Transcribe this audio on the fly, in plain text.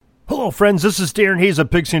Hello, friends. This is Darren Hayes of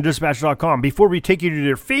PigskinDispatch.com. Before we take you to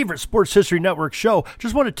your favorite Sports History Network show,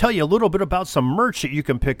 just want to tell you a little bit about some merch that you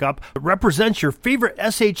can pick up that represents your favorite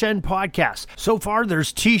SHN podcast. So far,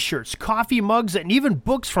 there's t-shirts, coffee mugs, and even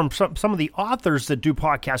books from some of the authors that do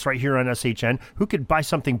podcasts right here on SHN. Who could buy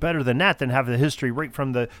something better than that, than have the history right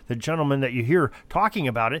from the gentleman that you hear talking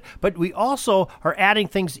about it? But we also are adding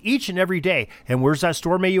things each and every day. And where's that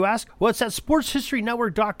store, may you ask? Well, it's at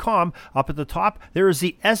SportsHistoryNetwork.com. Up at the top, there is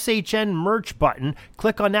the SHN merch button.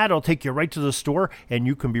 Click on that. It'll take you right to the store, and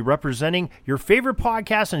you can be representing your favorite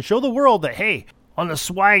podcast and show the world that, hey, on the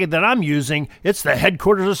swag that I'm using, it's the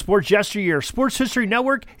headquarters of sports yesteryear, Sports History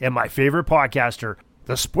Network, and my favorite podcaster,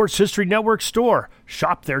 the Sports History Network store.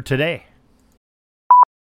 Shop there today.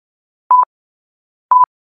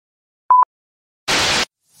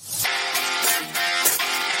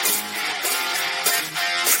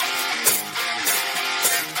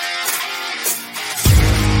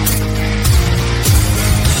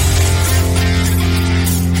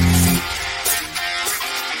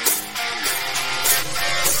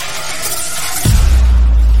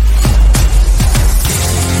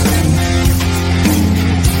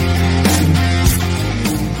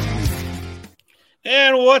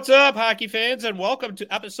 What's up, hockey fans, and welcome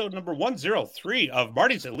to episode number 103 of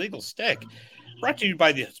Marty's Illegal Stick, brought to you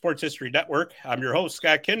by the Sports History Network. I'm your host,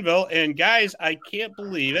 Scott Kinville, and guys, I can't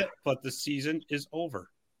believe it, but the season is over.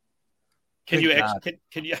 Can you?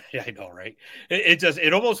 Yeah, I know, right?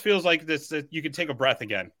 It almost feels like this that you can take a breath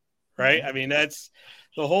again, right? I mean, that's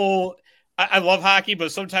the whole. I love hockey,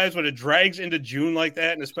 but sometimes when it drags into June like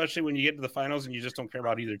that, and especially when you get to the finals and you just don't care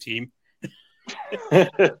about either team.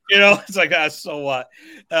 It's like, so what?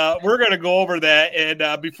 We're going to go over that.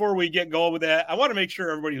 And before we get going with that, I want to make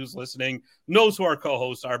sure everybody who's listening knows who our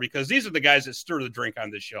co-hosts are, because these are the guys that stir the drink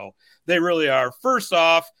on this show. They really are. First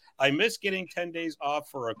off, I miss getting 10 days off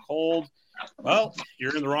for a cold. Well,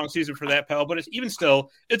 you're in the wrong season for that, pal. But it's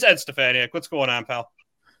Ed Stefaniak. What's going on, pal?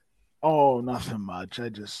 Oh, nothing much.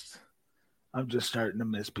 I'm just starting to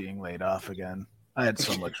miss being laid off again. I had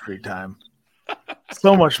so much free time.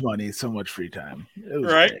 So much money, so much free time. It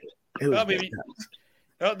was right. Great. It was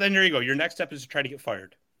well, then there you go. Your next step is to try to get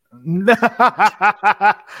fired.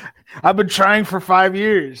 I've been trying for 5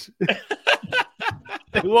 years.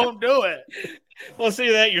 They won't do it. Well, see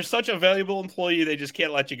that you're such a valuable employee, they just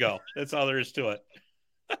can't let you go. That's all there is to it.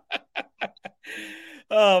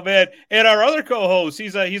 Oh man! And our other co-host,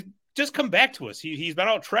 he's just come back to us. He's been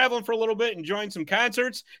out traveling for a little bit, enjoying some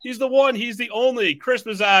concerts. He's the one. He's the only. Chris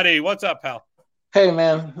Mazzotti. What's up, pal? Hey,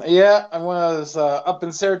 man. Yeah, I was up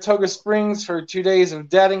in Saratoga Springs for 2 days of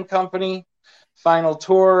Dead & Company, final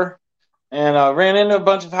tour, and ran into a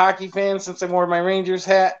bunch of hockey fans since I wore my Rangers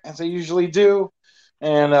hat, as I usually do,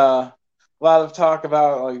 and a lot of talk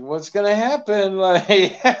about, like, what's going to happen,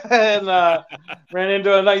 and ran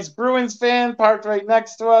into a nice Bruins fan parked right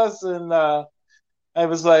next to us, and I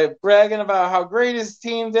was like bragging about how great his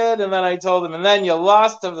team did, and then I told him, and then you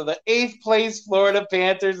lost to the 8th place Florida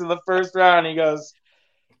Panthers in the first round. He goes,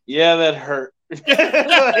 "Yeah, that hurt." he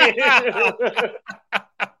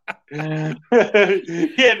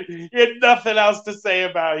had nothing else to say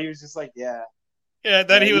about it. He was just like, "Yeah." Yeah.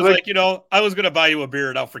 Then he was like, I was going to buy you a beer,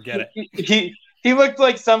 and I'll forget it. He looked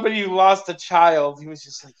like somebody who lost a child. He was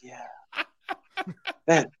just like, "Yeah,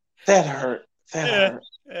 that hurt. That hurt."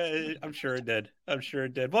 I'm sure it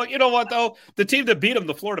did. Well, you know what, though? The team that beat them,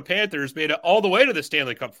 the Florida Panthers, made it all the way to the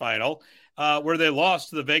Stanley Cup final, where they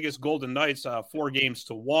lost to the Vegas Golden Knights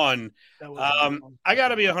 4-1. I got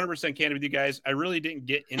to be 100% candid with you guys. I really didn't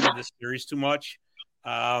get into this series too much.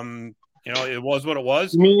 It was what it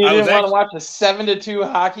was. You mean you didn't want to watch a 7-2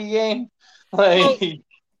 hockey game? Well,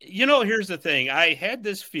 here's the thing. I had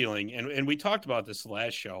this feeling, and we talked about this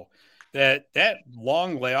last show, that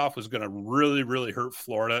long layoff was going to really, really hurt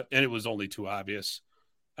Florida, and it was only too obvious.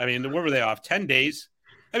 I mean, what were they off? 10 days?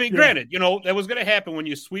 I mean, Granted, that was going to happen when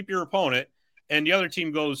you sweep your opponent and the other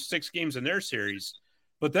team goes 6 games in their series.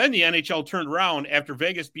 But then the NHL turned around after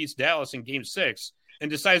Vegas beats Dallas in Game 6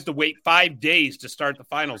 and decides to wait 5 days to start the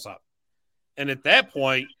finals up. And at that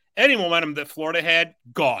point, any momentum that Florida had,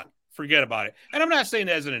 gone. Forget about it. And I'm not saying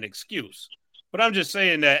that as an excuse. But I'm just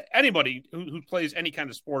saying that anybody who plays any kind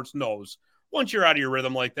of sports knows once you're out of your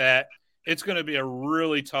rhythm like that, it's going to be a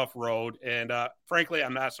really tough road. And frankly,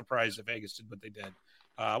 I'm not surprised that Vegas did what they did.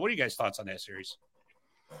 What are you guys' thoughts on that series?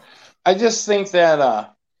 I just think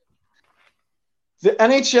that the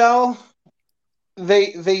NHL,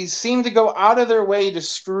 they seem to go out of their way to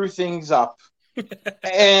screw things up.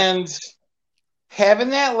 And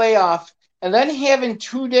having that layoff and then having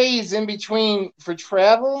 2 days in between for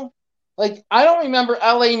travel, like, I don't remember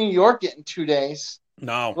LA, New York getting 2 days.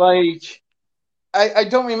 No. Like, I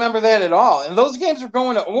don't remember that at all. And those games were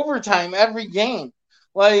going to overtime every game.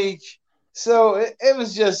 Like, so it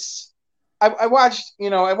was just, I watched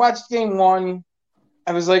game one.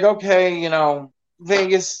 I was like, okay,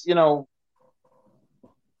 Vegas,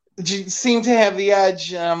 seem to have the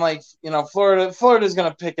edge, and I'm like, Florida's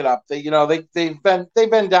going to pick it up. They've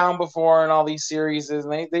been down before in all these series,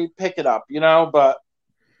 and they pick it up, But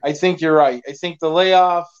I think you're right. I think the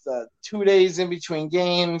layoff, the 2 days in between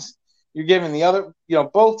games, you're giving the other,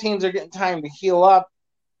 both teams are getting time to heal up,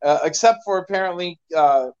 except for apparently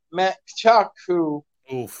Matt Kachuk, who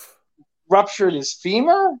ruptured his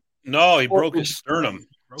femur. No, he broke his sternum.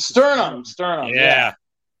 Sternum. Yeah.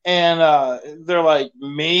 And they're like,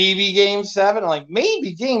 maybe game 7. I'm like,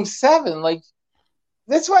 maybe game 7. Like,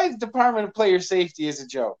 that's why the Department of Player Safety is a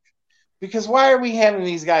joke. Because why are we having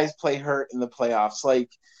these guys play hurt in the playoffs? Like,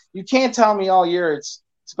 you can't tell me all year it's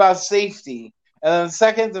about safety. And then the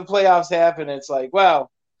second the playoffs happen, it's like,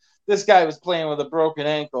 well, this guy was playing with a broken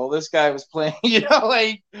ankle. This guy was playing,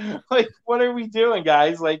 like what are we doing,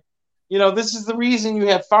 guys? Like, this is the reason you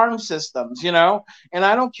have farm systems, and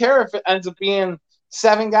I don't care if it ends up being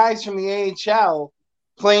 7 guys from the AHL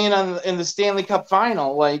playing in the Stanley Cup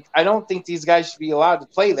final. Like, I don't think these guys should be allowed to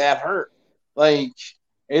play that hurt. Like,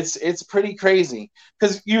 it's pretty crazy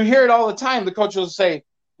because you hear it all the time. The coach will say,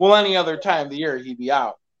 well, any other time of the year he'd be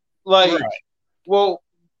out. Like, right. Well,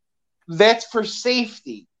 that's for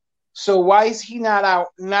safety. So why is he not out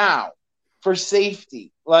now for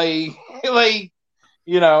safety? Like, right.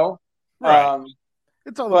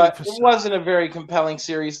 It's all but it wasn't a very compelling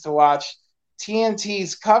series to watch.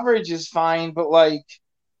 TNT's coverage is fine, but like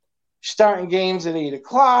starting games at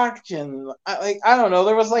 8:00, and I don't know.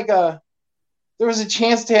 There was a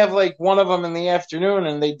chance to have like one of them in the afternoon,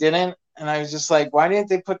 and they didn't. And I was just like, why didn't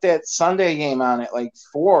they put that Sunday game on at like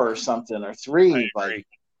 4 or something or 3? Like,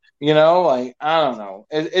 like I don't know.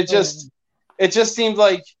 It just seemed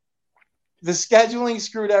like the scheduling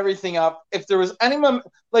screwed everything up. If there was anyone,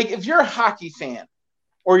 like if you're a hockey fan,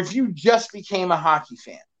 or if you just became a hockey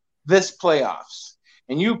fan this playoffs,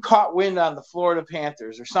 and you caught wind on the Florida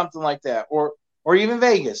Panthers or something like that, or even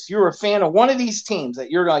Vegas, you're a fan of one of these teams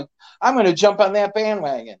that you're like, I'm going to jump on that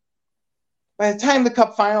bandwagon. By the time the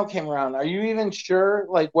Cup final came around, are you even sure,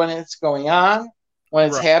 like, when it's going on, when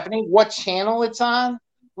it's happening, what channel it's on?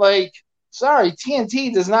 Like, sorry,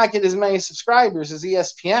 TNT does not get as many subscribers as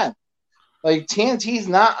ESPN. Like, TNT's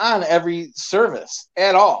not on every service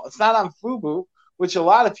at all. It's not on Fubo, which a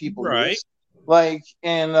lot of people use. Like,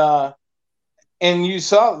 and you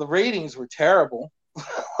saw the ratings were terrible.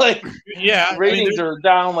 Like, yeah, ratings are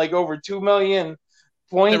down like over 2 million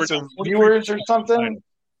points of viewers or something.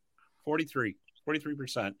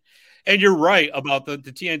 43%. And you're right about the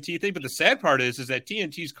TNT thing, but the sad part is that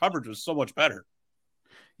TNT's coverage was so much better.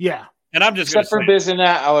 Yeah. And I'm just except for Bizinet,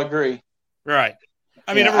 I'll agree. Right.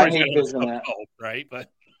 I mean, everyone's going to hope, right?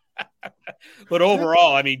 But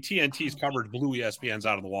overall, I mean, TNT's coverage blew ESPN's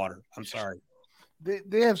out of the water. I'm sorry.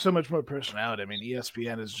 They have so much more personality. I mean,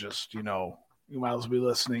 ESPN is just, you might as well be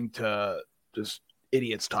listening to just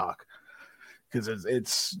idiots talk. Because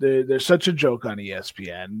they're such a joke on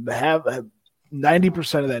ESPN. They have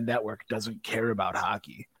 90% of that network doesn't care about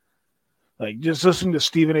hockey. Like, just listening to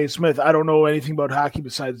Stephen A. Smith, I don't know anything about hockey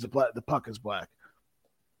besides the puck is black.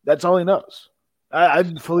 That's all he knows. I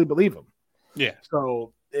fully believe him. Yeah.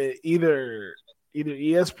 So either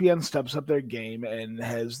ESPN steps up their game and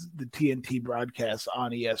has the TNT broadcast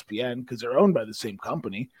on ESPN because they're owned by the same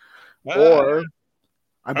company, or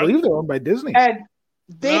I believe they're owned by Disney. And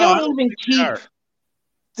they don't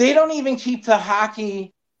even keep the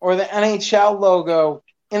hockey or the NHL logo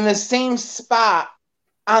in the same spot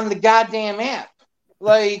on the goddamn app.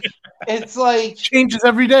 Like, it's like changes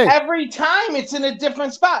every day. Every time it's in a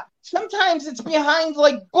different spot. Sometimes it's behind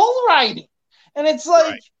like bull riding. And it's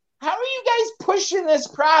like, how are you guys pushing this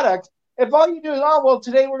product if all you do is,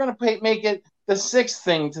 today we're going to make it the 6th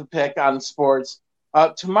thing to pick on sports.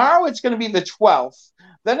 Tomorrow it's going to be the 12th.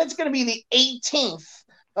 Then it's going to be the 18th.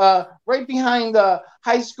 Right behind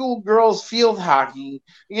high school girls field hockey,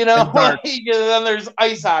 and then there's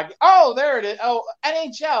ice hockey. Oh, there it is. Oh,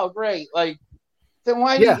 NHL, great. Like, then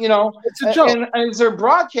why it's a joke. And is their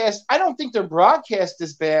broadcast? I don't think their broadcast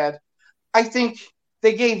is bad. I think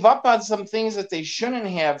they gave up on some things that they shouldn't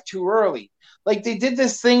have too early. Like, they did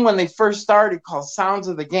this thing when they first started called Sounds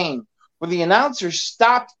of the Game, where the announcers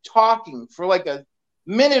stopped talking for like a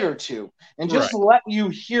minute or two and just let you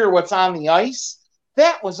hear what's on the ice.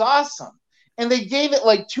 That was awesome. And they gave it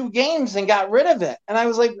like 2 games and got rid of it. And I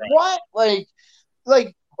was like, what? Like,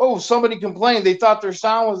 somebody complained. They thought their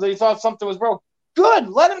sound they thought something was broke. Good.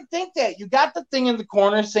 Let them think that. You got the thing in the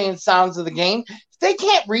corner saying sounds of the game. If they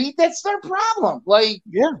can't read, that's their problem. Like,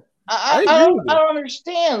 yeah, I don't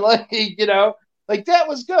understand. Like, like that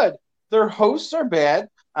was good. Their hosts are bad.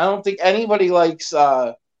 I don't think anybody likes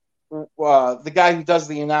the guy who does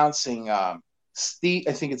the announcing. Steve,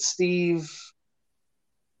 I think it's Steve.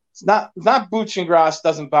 It's not Booch and Gross.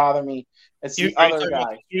 Doesn't bother me. It's the other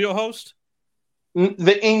guy. The studio host.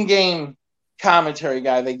 The in-game commentary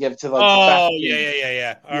guy they give to like. Oh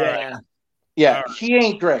yeah. All right. Yeah, he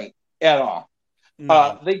ain't great at all.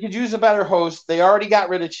 No. They could use a better host. They already got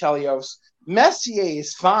rid of Chelios. Messier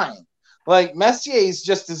is fine. Like Messier is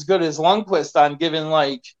just as good as Lundqvist on giving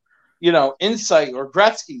insight or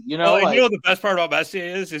Gretzky. You know the best part about Messier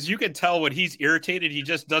is you can tell when he's irritated. He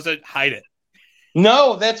just doesn't hide it.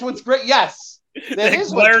 No, that's what's great. Yes, that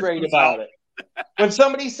is what's great about it. When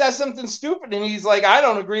somebody says something stupid and he's like, I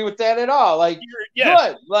don't agree with that at all. Like,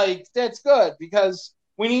 good. Like, that's good because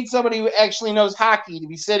we need somebody who actually knows hockey to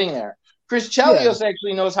be sitting there. Chris Chelios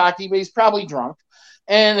actually knows hockey, but he's probably drunk.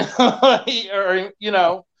 And, and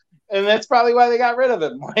that's probably why they got rid of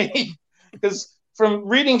him. Because from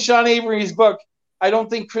reading Sean Avery's book, I don't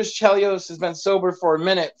think Chris Chelios has been sober for a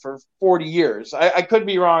minute for 40 years. I could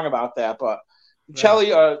be wrong about that, but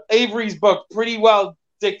Avery's book pretty well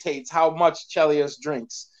dictates how much Chelios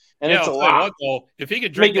drinks, and it's a lot. If he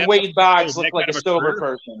could drink, making Wade Boggs look like a sober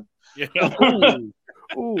person.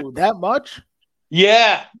 Ooh, that much?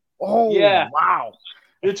 Yeah. Oh, yeah. Wow.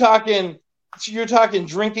 You're talking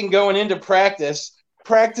drinking going into practice,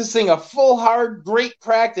 practicing a full, hard, great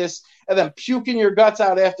practice, and then puking your guts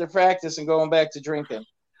out after practice and going back to drinking.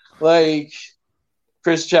 Like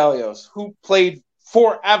Chris Chelios, who played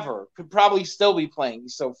forever, could probably still be playing.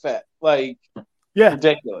 He's so fit. Like,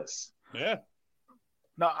 ridiculous. Yeah.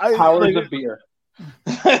 No, powers of beer.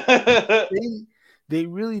 They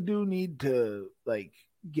really do need to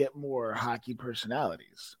get more hockey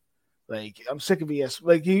personalities. Like, I'm sick of ESPN.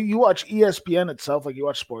 Like, you watch ESPN itself, like you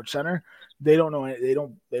watch SportsCenter, they don't know it. They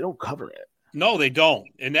don't cover it. No, they don't.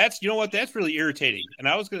 And that's, that's really irritating. And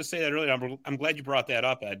I was going to say that earlier. I'm glad you brought that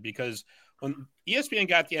up, Ed, because when ESPN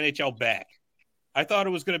got the NHL back, I thought it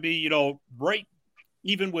was going to be, right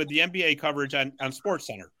even with the NBA coverage on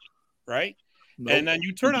SportsCenter, right? Nope. And then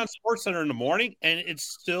you turn on SportsCenter in the morning, and it's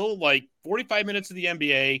still like 45 minutes of the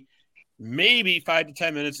NBA, maybe 5 to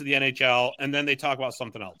 10 minutes of the NHL, and then they talk about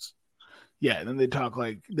something else. Yeah, and then they talk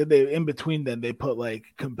in between them they put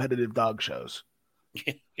competitive dog shows.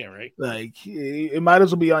 Yeah, right. Like, it might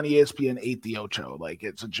as well be on ESPN 8 the Ocho. Like,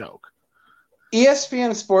 it's a joke.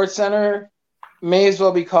 ESPN SportsCenter may as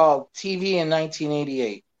well be called TV in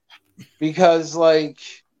 1988 because,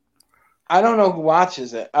 I don't know who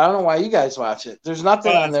watches it. I don't know why you guys watch it. There's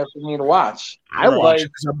nothing on there for me to watch. I watch it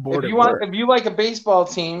because I'm bored. If you like a baseball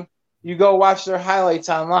team, you go watch their highlights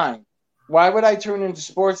online. Why would I tune into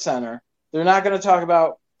SportsCenter? They're not going to talk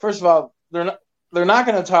about. First of all, they're not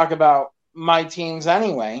going to talk about my teams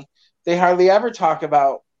anyway. They hardly ever talk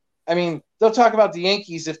about. I mean, they'll talk about the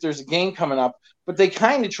Yankees if there's a game coming up, but they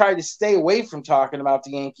kind of try to stay away from talking about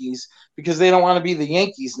the Yankees because they don't want to be the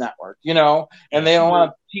Yankees network, and they don't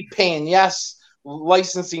want to keep paying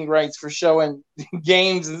licensing rights for showing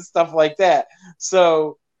games and stuff like that.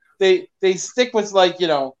 So they stick with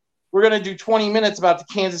we're going to do 20 minutes about the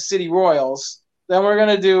Kansas City Royals. Then we're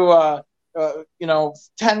going to do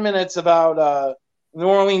 10 minutes about New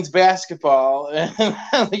Orleans basketball. And,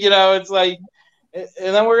 it's like,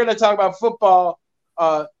 and then we're going to talk about football,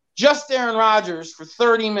 just Aaron Rodgers for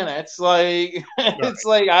 30 minutes. Like, it's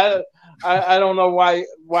like, I don't know why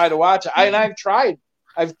to watch it.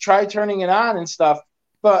 I've tried turning it on and stuff,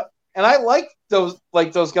 and I like those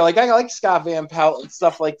guys. Like, I like Scott Van Pelt and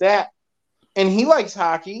stuff like that. And he likes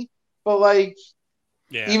hockey, but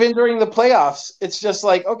even during the playoffs, it's just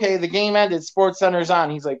like, okay, the game ended, SportsCenter's on.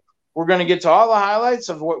 He's like, we're going to get to all the highlights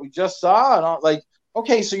of what we just saw. And all,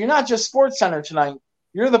 okay, so you're not just SportsCenter tonight.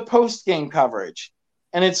 You're the post-game coverage.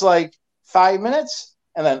 And it's 5 minutes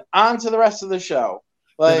and then on to the rest of the show.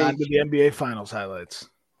 On to the NBA Finals highlights.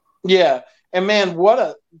 Yeah. And, man,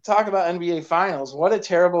 talk about NBA Finals. What a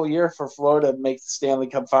terrible year for Florida to make the Stanley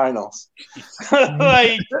Cup Finals.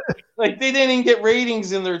 They didn't even get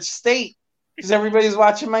ratings in their state because everybody's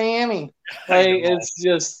watching Miami.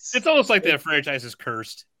 It's almost like that franchise is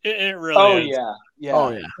cursed. It really is. Yeah. Oh,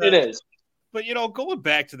 yeah. It is. But, going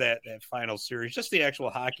back to that final series, just the actual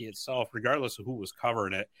hockey itself, regardless of who was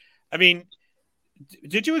covering it, I mean,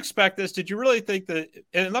 did you expect this? Did you really think that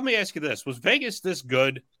 – and let me ask you this. Was Vegas this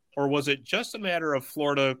good, or was it just a matter of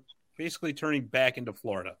Florida basically turning back into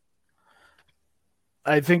Florida?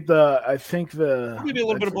 I think maybe a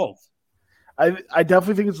little bit of both. I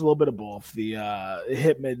definitely think it's a little bit of both. The it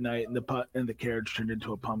hit midnight and the carriage turned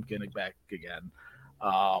into a pumpkin back again.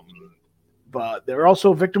 But they're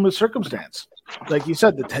also a victim of circumstance. Like you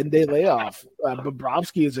said, the 10-day layoff.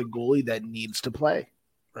 Bobrovsky is a goalie that needs to play.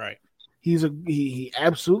 Right. He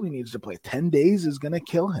absolutely needs to play. 10 days is going to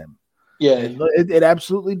kill him. Yeah, it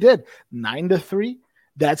absolutely did. 9-3.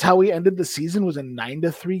 That's how he ended the season. Was a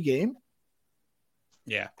 9-3 game.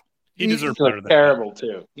 Yeah, he deserved better than terrible that.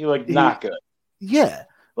 Too. He looked not good. Yeah.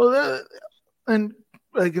 Well, and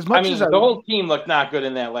like as much as the whole team looked not good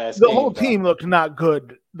in that last game. The whole team looked not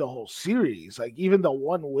good the whole series. Like even the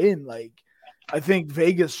one win, like I think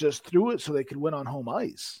Vegas just threw it so they could win on home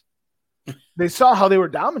ice. They saw how they were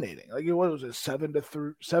dominating. Like what was it,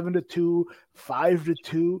 7-2,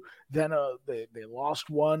 5-2. Then they lost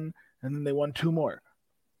one, and then they won two more.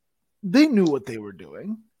 They knew what they were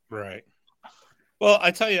doing. Right. Well,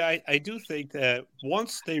 I tell you, I do think that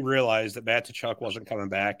once they realized that Matt Tkachuk wasn't coming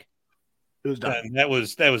back, it was done. That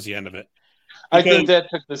was the end of it. Because, I think that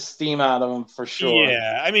took the steam out of him for sure.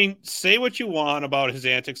 Yeah, I mean, say what you want about his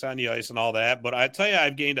antics on the ice and all that, but I tell you,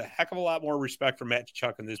 I've gained a heck of a lot more respect for Matt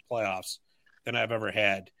Tkachuk in these playoffs than I've ever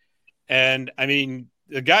had. And I mean,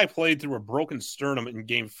 the guy played through a broken sternum in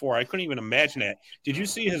Game 4. I couldn't even imagine that. Did you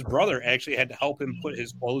see his brother actually had to help him put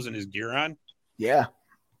his clothes and his gear on? Yeah.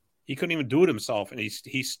 He couldn't even do it himself, and he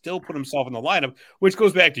still put himself in the lineup, which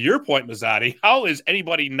goes back to your point, Mazzotti. How is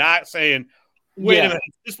anybody not saying, wait a minute,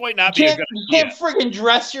 this might not be a good idea? You can't freaking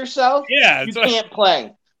dress yourself. Yeah. You can't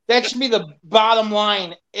play. That should be the bottom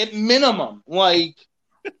line at minimum. Like,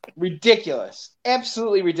 ridiculous.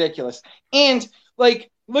 Absolutely ridiculous. And, like,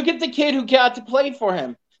 look at the kid who got to play for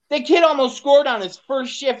him. That kid almost scored on his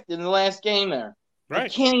first shift in the last game there. Right. I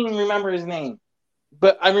can't even remember his name.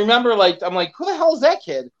 But I remember, like, I'm like, who the hell is that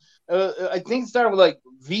kid? I think it started with, like,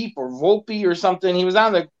 Veep or Volpe or something. He was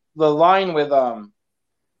on the line with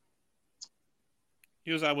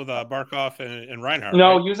He was out with Barkov and Reinhardt.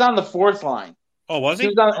 No, right? He was on the fourth line. Oh, was he?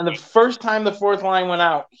 And the first time the fourth line went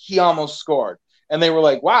out, he almost scored. And they were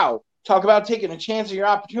like, wow, talk about taking a chance of your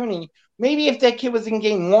opportunity. Maybe if that kid was in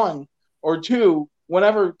game 1 or 2,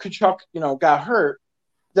 whenever Tkachuk, got hurt,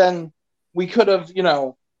 then we could have,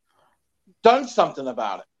 done something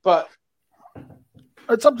about it. But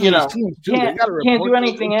it's up to his teams too. Can't do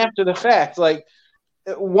anything after the fact. Like,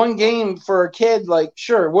 one game for a kid, like,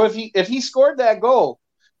 sure. What if he scored that goal?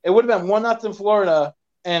 It would have been 1-0 Florida,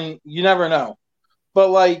 and you never know. But,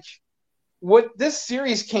 like, what this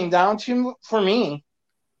series came down to for me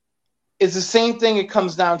is the same thing it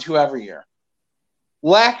comes down to every year: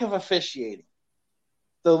 lack of officiating,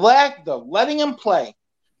 the letting him play.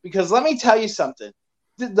 Because let me tell you something: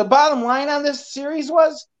 the bottom line on this series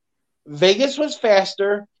was Vegas was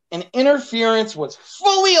faster, and interference was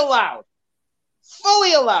fully allowed.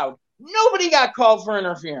 Fully allowed. Nobody got called for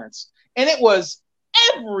interference. And it was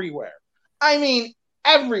everywhere. I mean,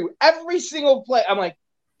 every single play. I'm like,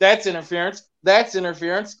 that's interference. That's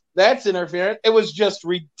interference. That's interference. It was just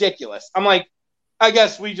ridiculous. I'm like, I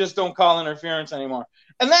guess we just don't call interference anymore.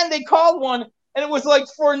 And then they called one, and it was like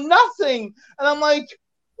for nothing. And I'm like,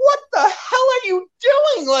 what the hell are you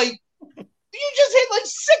doing? Like, you just hit like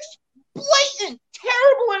 6 blatant,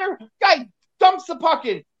 terrible guy dumps the puck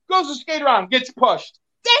in, goes to skate around, gets pushed.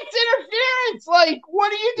 That's interference. Like,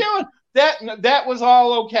 what are you doing? That was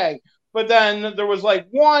all okay. But then there was like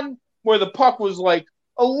one where the puck was like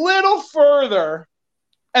a little further,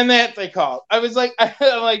 and that they called. I was like,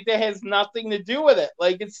 that has nothing to do with it.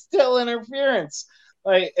 Like, it's still interference.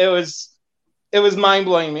 Like, it was mind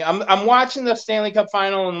blowing me. I'm watching the Stanley Cup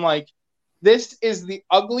final, and like, this is the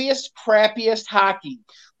ugliest, crappiest hockey.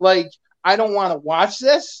 Like, I don't want to watch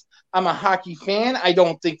this. I'm a hockey fan. I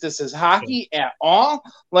don't think this is hockey at all.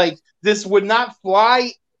 Like, this would not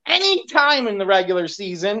fly any time in the regular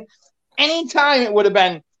season. Any time it would have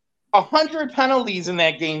been 100 penalties in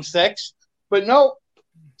that game 6. But no,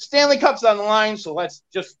 Stanley Cup's on the line, so let's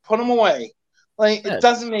just put them away. Like, it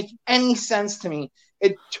doesn't make any sense to me.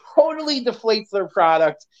 It totally deflates their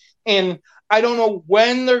product. And I don't know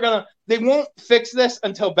when they won't fix this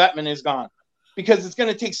until Bettman is gone. Because it's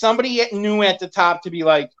going to take somebody new at the top to be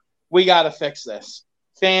like, we got to fix this.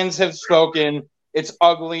 Fans have spoken. It's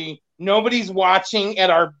ugly. Nobody's watching at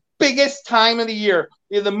our biggest time of the year.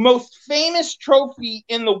 We have the most famous trophy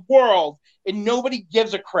in the world, and nobody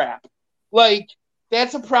gives a crap. Like,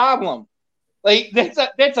 that's a problem. Like, that's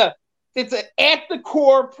a at the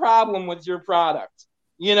core problem with your product.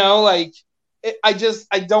 Like,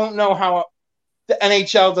 I don't know how the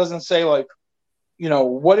NHL doesn't say, like,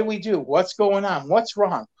 what do we do? What's going on? What's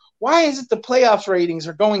wrong? Why is it the playoffs ratings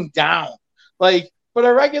are going down? Like, but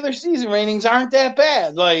our regular season ratings aren't that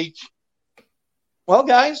bad. Like, well,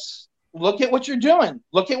 guys, look at what you're doing.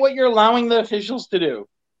 Look at what you're allowing the officials to do.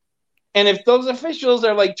 And if those officials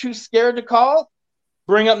are like too scared to call,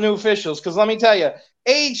 bring up new officials. Because let me tell you,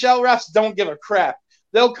 AHL refs don't give a crap.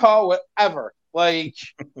 They'll call whatever. Like,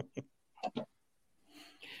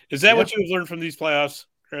 is that what you've learned from these playoffs,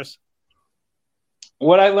 Chris?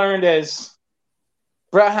 What I learned is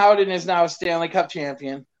Brett Howden is now a Stanley Cup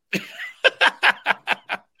champion.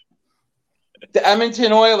 The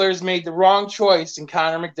Edmonton Oilers made the wrong choice in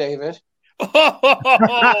Connor McDavid. There's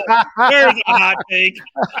a hot take.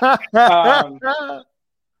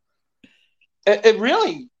 It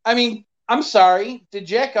really, I mean, I'm sorry. Did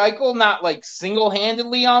Jack Eichel not like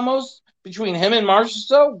single-handedly almost between him and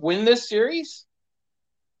Marchessault win this series?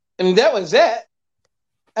 I mean, that was it.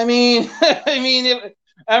 I mean,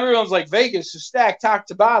 everyone's like, Vegas is stacked top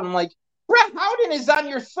to bottom. Like, Brett Howden is on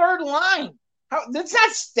your third line. That's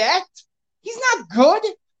not stacked. He's not good.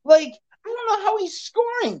 Like, I don't know how he's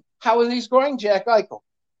scoring. How is he scoring, Jack Eichel?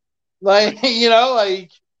 Like,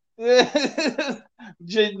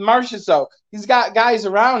 Marchessault. He's got guys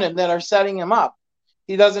around him that are setting him up.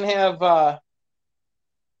 He doesn't have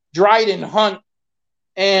Dryden, Hunt,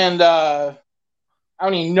 and I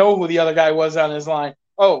don't even know who the other guy was on his line.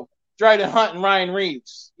 Oh, Dryden, Hunt, and Ryan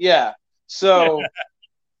Reeves. Yeah. So,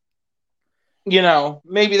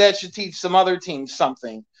 maybe that should teach some other teams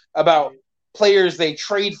something about players they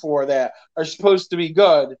trade for that are supposed to be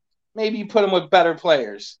good. Maybe you put them with better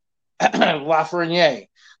players. Lafreniere.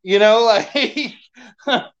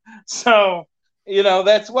 So,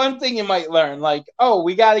 that's one thing you might learn. Like, oh,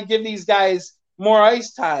 we got to give these guys more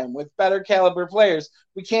ice time with better caliber players.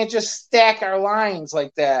 We can't just stack our lines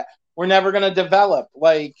like that. We're never going to develop.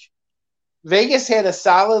 Like, Vegas had a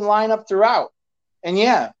solid lineup throughout. And,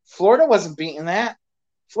 yeah, Florida wasn't beating that.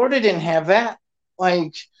 Florida didn't have that.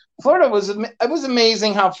 Like, Florida it was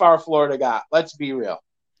amazing how far Florida got. Let's be real.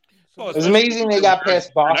 It was amazing they got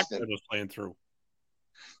past Boston. Was playing through.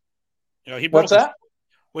 What's that?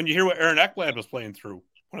 When you hear what Aaron Ekblad was playing through,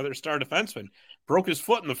 one of their star defensemen, broke his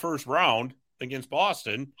foot in the first round against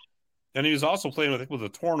Boston, and he was also playing with a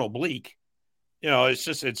torn oblique. It's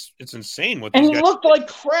just it's insane what. And he looked like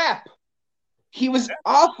crap. He was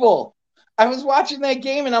awful. I was watching that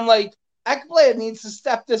game, and I'm like, Ekblad needs to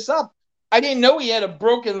step this up. I didn't know he had a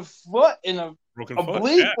broken foot in a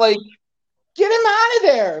oblique. Yeah. Like, get him out of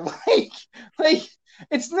there. Like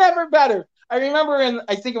it's never better. I remember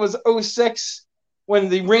I think it was 2006 when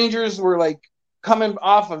the Rangers were like coming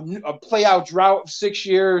off of a playoff drought of 6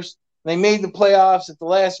 years. They made the playoffs at the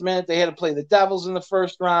last minute. They had to play the Devils in the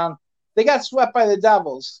first round. They got swept by the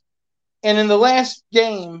Devils. And in the last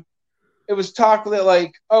game, it was talk that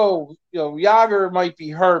like, oh, Jágr might be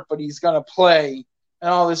hurt, but he's going to play and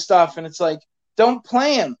all this stuff. And it's like, don't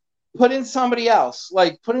play him. Put in somebody else.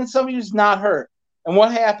 Like, put in somebody who's not hurt. And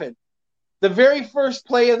what happened? The very first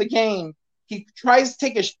play of the game, he tries to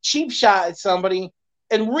take a cheap shot at somebody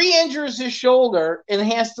and re-injures his shoulder and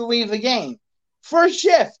has to leave the game. First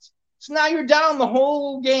shift. So now you're down the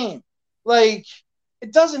whole game. Like,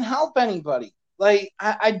 it doesn't help anybody. Like,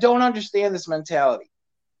 I don't understand this mentality.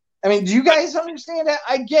 I mean, do you guys understand that?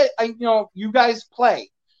 I get, you guys play,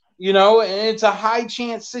 and it's a high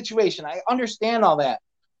chance situation. I understand all that.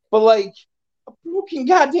 But, like, a broken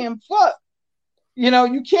goddamn foot,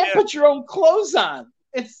 you can't put your own clothes on.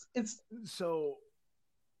 It's So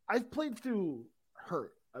I've played through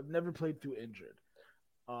hurt. I've never played through injured.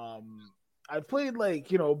 I've played like,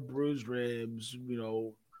 bruised ribs,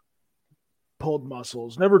 pulled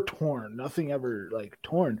muscles, never torn, nothing ever like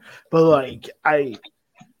torn. But like, I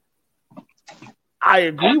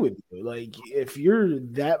agree with you. Like, if you're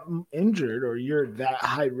that injured or you're that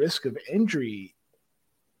high risk of injury,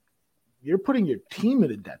 you're putting your team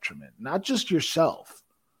at a detriment, not just yourself.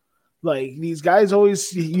 Like, these guys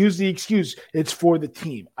always use the excuse, it's for the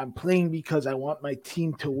team. I'm playing because I want my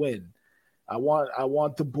team to win. I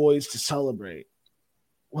want the boys to celebrate.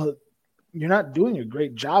 Well, you're not doing a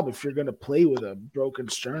great job if you're going to play with a broken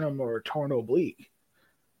sternum or a torn oblique.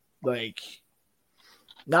 Like,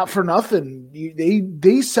 not for nothing,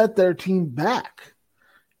 they set their team back.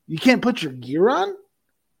 You can't put your gear on?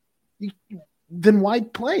 Then why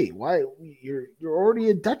play? Why you're already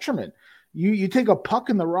a detriment. You take a puck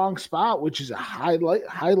in the wrong spot, which is a high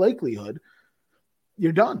likelihood,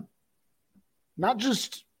 you're done. Not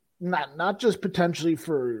just potentially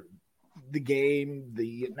for the game,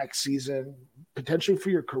 the next season, potentially for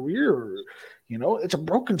your career. It's a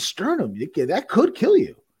broken sternum. That could kill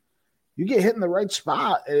you. You get hit in the right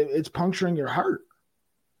spot, it's puncturing your heart.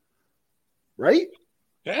 Right?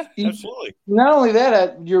 Yeah, absolutely. Not only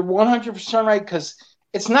that, you're 100% right, because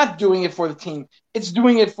it's not doing it for the team. It's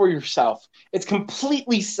doing it for yourself. It's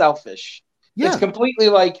completely selfish. Yeah. It's completely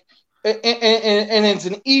like, and it's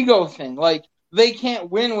an ego thing. Like, they can't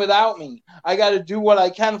win without me. I got to do what I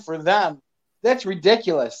can for them. That's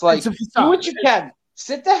ridiculous. Like, do what you can.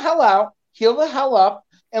 Sit the hell out, heal the hell up,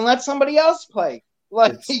 and let somebody else play.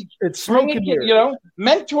 Like, it's smoking it, you know,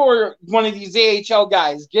 mentor one of these AHL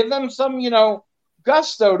guys. Give them some, you know,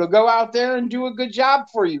 gusto to go out there and do a good job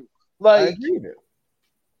for you. Like,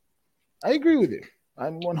 I agree with you.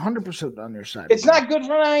 I'm 100% on your side. It's not good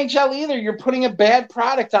for an NHL either. You're putting a bad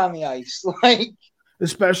product on the ice, like,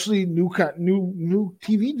 especially new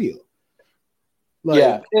TV deal. Like,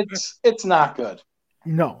 yeah, it's not good.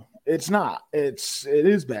 No, it's not. It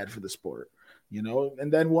is bad for the sport, you know.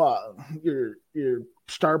 And then what? Your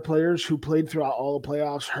star players who played throughout all the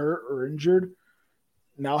playoffs, hurt or injured,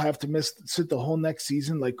 now have to sit the whole next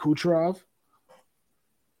season, like Kucherov.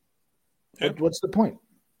 Yep. What's the point?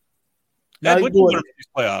 What did you learn from these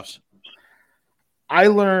playoffs? I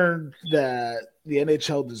learned that the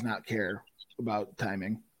NHL does not care about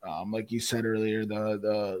timing. Like you said earlier,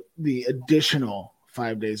 the additional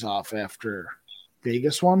 5 days off after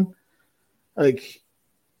Vegas won, like,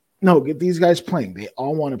 no, get these guys playing. They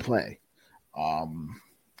all want to play.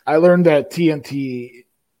 I learned that TNT,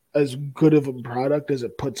 as good of a product as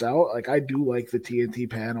it puts out, like, I do like the TNT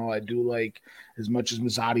panel. I do like, as much as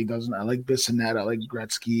Mazzotti doesn't, I like Bissonnette. I like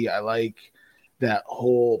Gretzky. I like that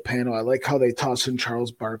whole panel. I like how they toss in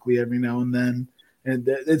Charles Barkley every now and then. And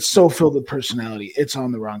it's so filled with personality. It's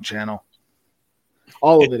on the wrong channel.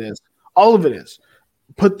 All of it is. All of it is.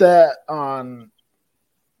 Put that on,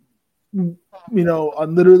 you know,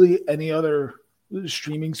 on literally any other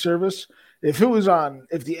streaming service. If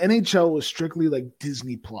the NHL was strictly like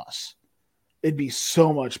Disney Plus, it'd be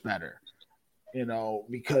so much better, you know,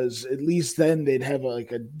 because at least then they'd have a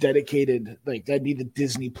dedicated, like, that'd be the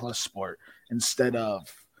Disney Plus sport instead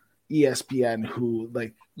of ESPN, who,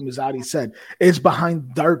 like Mazzotti said, is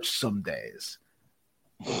behind darts some days.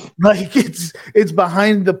 Like, it's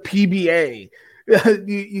behind the PBA.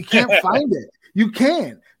 You can't find it. You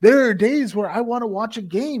can't. There are days where I want to watch a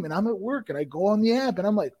game and I'm at work and I go on the app and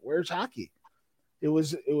I'm like, where's hockey? It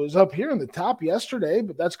was up here in the top yesterday,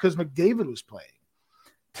 but that's because McDavid was playing.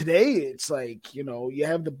 Today, it's like, you know, you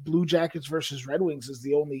have the Blue Jackets versus Red Wings as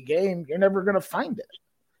the only game. You're never going to find it.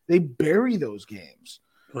 They bury those games.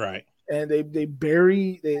 Right. And they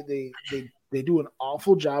do an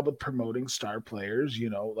awful job of promoting star players, you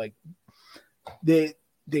know, like they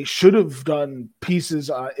should have done pieces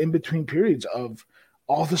in between periods of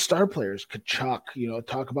all the star players. Kachuk, you know,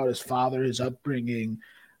 talk about his father, his upbringing,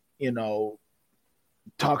 you know,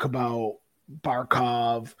 talk about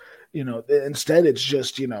Barkov, you know, instead it's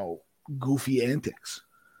just, you know, goofy antics.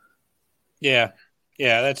 Yeah.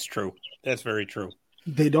 Yeah, that's true. That's very true.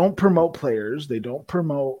 They don't promote players. They don't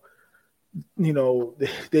promote, you know,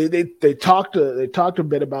 they talked a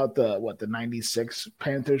bit about the 96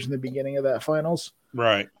 Panthers in the beginning of that finals.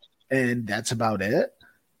 Right. And that's about it.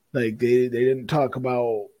 Like, they didn't talk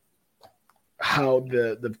about how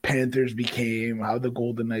the Panthers became, how the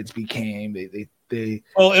Golden Knights became. They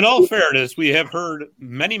well, in all fairness, we have heard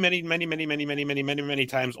many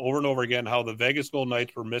times over and over again how the Vegas Golden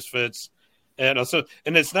Knights were misfits. And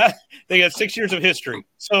it's not, they got 6 years of history.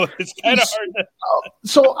 So it's kind of hard to.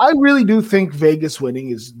 So I really do think Vegas winning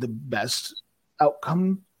is the best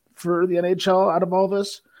outcome for the NHL out of all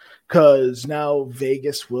this, because now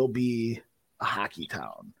Vegas will be a hockey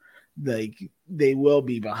town. Like, they will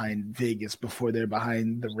be behind Vegas before they're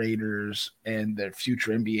behind the Raiders and their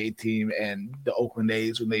future NBA team and the Oakland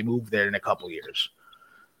A's when they move there in a couple years.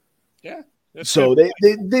 Yeah. So they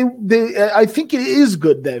I think it is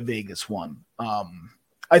good that Vegas won.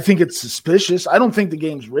 I think it's suspicious. I don't think the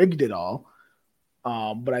game's rigged at all.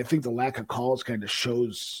 But I think the lack of calls kind of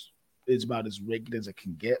shows it's about as rigged as it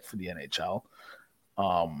can get for the NHL.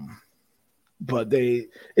 But it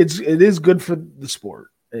is good for the sport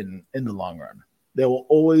in the long run. They will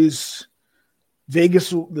always Vegas,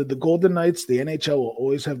 the Golden Knights, the NHL will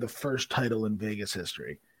always have the first title in Vegas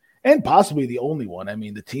history. And possibly the only one. I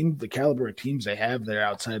mean, the caliber of teams they have there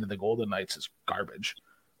outside of the Golden Knights is garbage.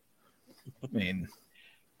 I mean,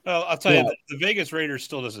 well, I'll tell you, the Vegas Raiders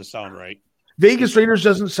still doesn't sound right. Vegas Raiders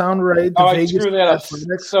doesn't sound right. I screw that up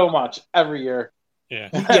so much every year. Yeah.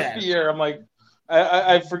 Every year, I'm like,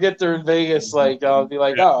 I forget they're in Vegas. Like, I'll be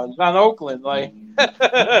like, oh, it's not Oakland. Like,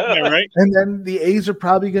 yeah, right. And then the A's are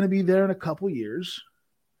probably going to be there in a couple years.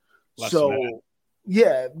 So.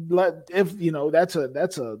 Yeah, if you know, that's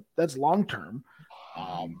long term.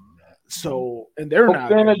 So, and they're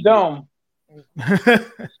not in a dome.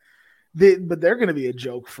 but they're going to be a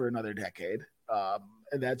joke for another decade.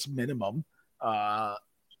 and that's minimum.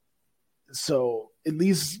 So at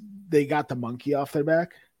least they got the monkey off their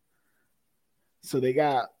back. So they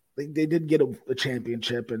did get a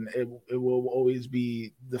championship, and it will always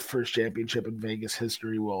be the first championship in Vegas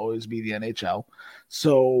history. Will always be the NHL.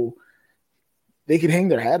 So they can hang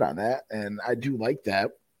their hat on that, and I do like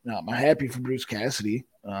that. I'm happy for Bruce Cassidy.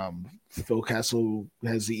 Phil Kessel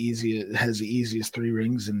has the easiest 3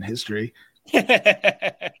 rings in history.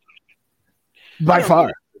 By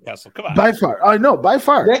far. Kessel, come on. By far. I know, by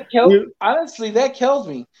far. That killed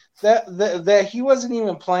me. That he wasn't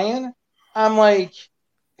even playing. I'm like,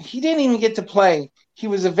 he didn't even get to play. He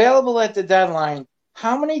was available at the deadline.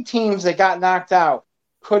 How many teams that got knocked out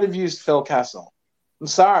could have used Phil Kessel? I'm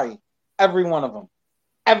sorry. Every one of them.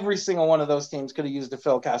 Every single one of those teams could have used a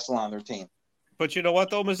Phil Kessel on their team. But you know what,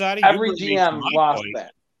 though, Mazzotti? Every GM lost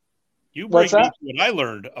that. You bring me to what I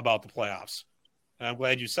learned about the playoffs. And I'm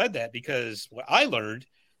glad you said that, because what I learned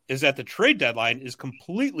is that the trade deadline is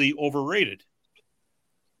completely overrated.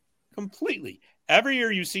 Completely. Every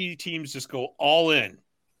year you see teams just go all in,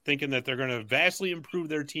 thinking that they're going to vastly improve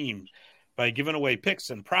their team by giving away picks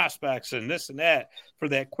and prospects and this and that for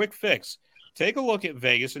that quick fix. Take a look at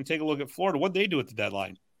Vegas and take a look at Florida. What'd they do at the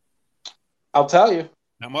deadline? I'll tell you.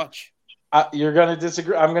 Not much. You're going to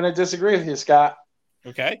disagree. I'm going to disagree with you, Scott.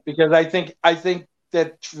 Okay. Because I think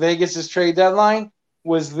that Vegas's trade deadline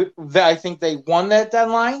I think they won that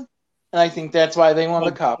deadline, and I think that's why they won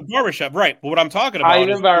the cup. Barbashev, right. But what I'm talking about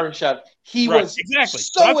Ivan Barbashev. He was exactly.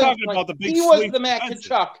 So I'm talking about the big. He was the Matt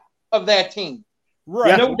Tkachuk of that team.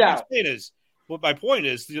 Right. No doubt. My point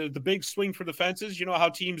is the big swing for the fences. You know how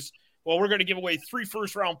teams, we're going to give away 3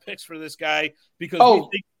 first-round picks for this guy because we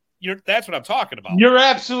think that's what I'm talking about. You're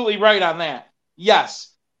absolutely right on that.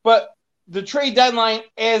 Yes. But the trade deadline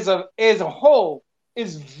as a whole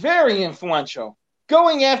is very influential.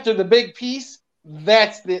 Going after the big piece,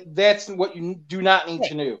 that's what you do not need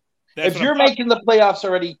to do. If you're making the playoffs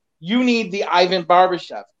already, you need the Ivan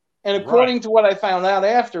Barbashev. And according to what I found out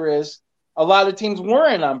after is a lot of teams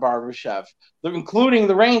weren't on Barbashev, including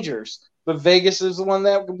the Rangers. But Vegas is the one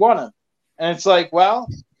that won him. And it's like, well,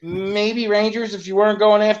 maybe Rangers, if you weren't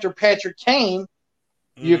going after Patrick Kane,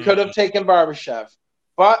 you could have taken Barbashev.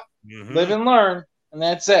 But live and learn, and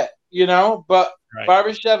that's it. But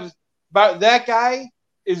Barbashev, that guy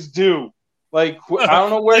is due. Like, I don't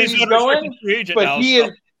know where he's going, but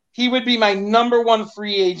he would be my number 1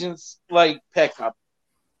 free agent's pickup.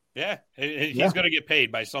 Yeah, he's going to get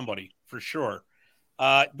paid by somebody for sure.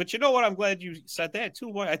 But you know what? I'm glad you said that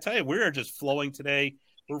too. Boy, I tell you, we are just flowing today.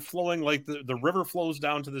 We're flowing like the river flows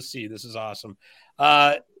down to the sea. This is awesome.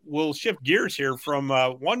 We'll shift gears here from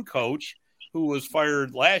one coach who was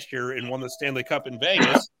fired last year and won the Stanley Cup in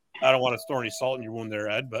Vegas. I don't want to throw any salt in your wound there,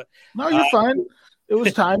 Ed, but no, you're fine. It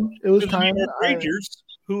was time. It was time. The Rangers,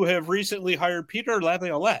 who have recently hired Peter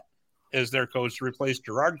Laviolette as their coach to replace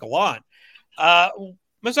Gerard Gallant.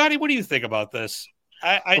 Mazzotti, what do you think about this?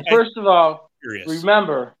 First of all,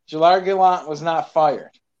 remember, Gerard Gallant was not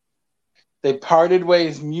fired. They parted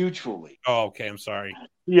ways mutually. Oh, okay. I'm sorry.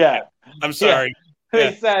 Yeah. I'm sorry.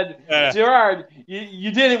 They said, Gerard,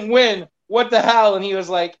 you didn't win. What the hell? And he was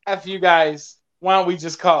like, F you guys. Why don't we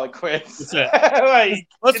just call it quits? That's it.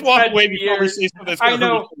 Let's walk away before we say something that's going to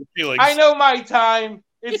hurt your feelings. I know my time.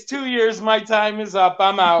 It's 2 years. My time is up.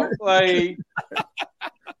 I'm out.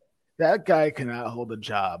 That guy cannot hold a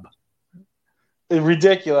job.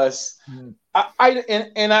 Ridiculous.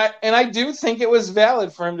 I do think it was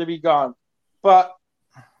valid for him to be gone, but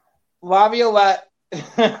Laviolette.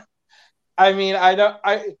 I mean,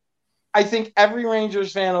 I think every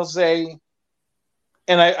Rangers fan will say.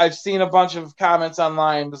 And I've seen a bunch of comments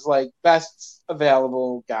online was like, best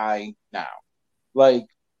available guy now.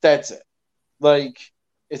 That's it.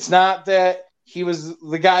 It's not that he was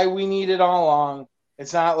the guy we needed all along.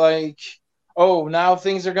 It's not like, now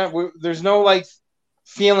things are going to – there's no,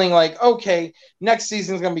 feeling like, okay, next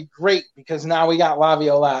season's going to be great because now we got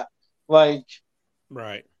Laviolette. Right.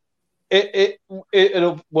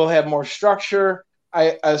 We'll have more structure.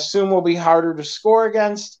 I assume we'll be harder to score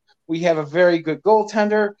against. We have a very good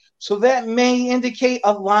goaltender, so that may indicate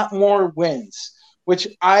a lot more wins, which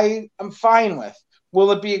I am fine with.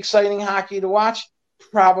 Will it be exciting hockey to watch?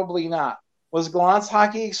 Probably not. Was Gallant's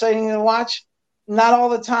hockey exciting to watch? Not all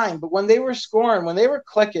the time, but when they were scoring, when they were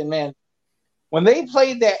clicking, man, when they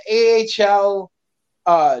played that AHL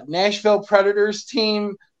Nashville Predators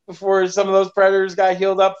team before some of those Predators got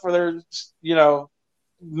healed up for their,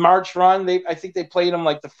 March run, I think they played them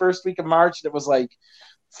the first week of March. It was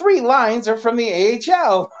 3 lines are from the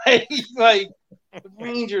AHL. The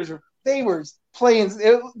Rangers, they were playing.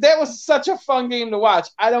 That was such a fun game to watch.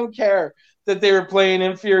 I don't care. that they were playing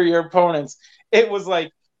inferior opponents. It was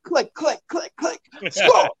like click, click, click, click,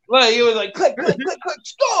 score. Like it was like click, click, click, click,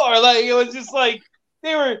 score. Like it was just like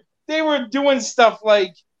they were doing stuff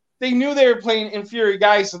like they knew they were playing inferior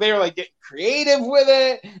guys, so they were like getting creative with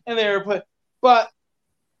it, and they were playing. But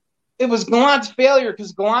it was Gallant's failure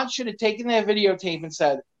because Gallant should have taken that videotape and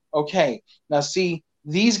said, "Okay, now see,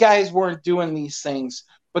 these guys weren't doing these things,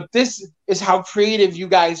 but this is how creative you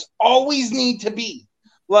guys always need to be,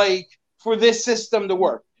 like for this system to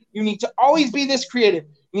work. You need to always be this creative.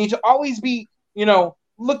 You need to always be,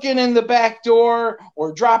 looking in the back door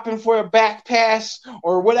or dropping for a back pass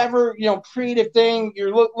or whatever, creative thing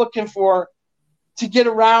you're looking for to get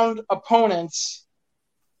around opponents."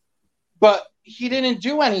 But he didn't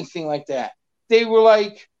do anything like that. They were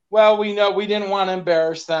like, well, we know we didn't want to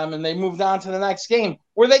embarrass them, and they moved on to the next game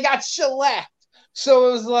where they got shellacked. So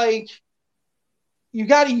it was like, you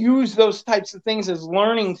got to use those types of things as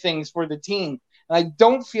learning things for the team. And I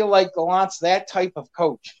don't feel like Gallant's that type of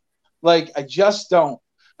coach. Like, I just don't.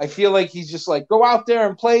 I feel like he's just like, go out there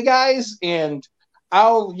and play, guys, and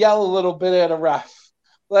I'll yell a little bit at a ref.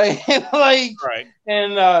 Right.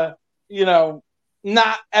 And,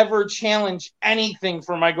 not ever challenge anything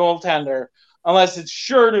for my goaltender unless it's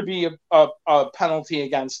sure to be a penalty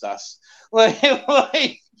against us.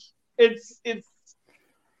 It's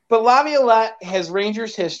but Laviolette has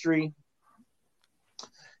Rangers history.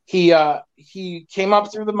 He came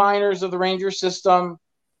up through the minors of the Rangers system.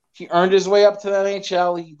 He earned his way up to the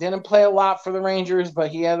NHL. He didn't play a lot for the Rangers,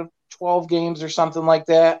 but he had 12 games or something like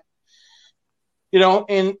that.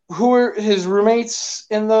 And who were his roommates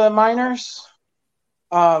in the minors?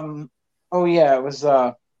 It was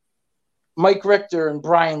Mike Richter and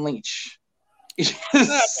Brian Leach.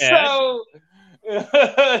 So,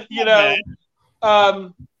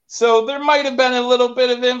 so there might have been a little bit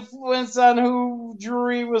of influence on who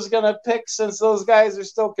Drury was going to pick, since those guys are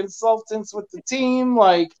still consultants with the team.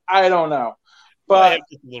 Like, I don't know, but I have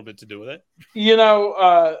a little bit to do with it.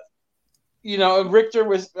 Richter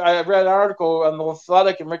was. I read an article on the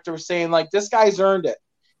Athletic, and Richter was saying like, this guy's earned it.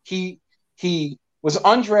 He was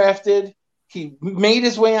undrafted. He made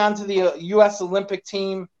his way onto the U.S. Olympic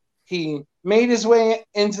team. He made his way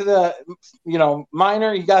into the,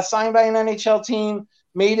 minor. He got signed by an NHL team,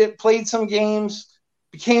 played some games,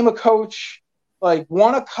 became a coach,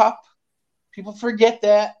 won a cup. People forget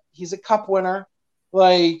that. He's a cup winner.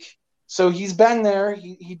 So he's been there.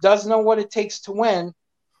 He does know what it takes to win.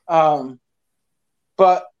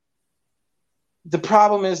 But the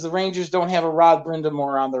problem is the Rangers don't have a Rod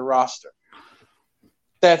Brindamore on their roster.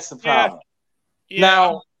 That's the problem. Yeah.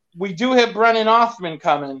 Now, we do have Brennan Hoffman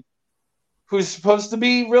coming, who's supposed to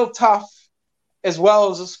be real tough as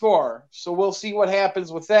well as a scorer. So we'll see what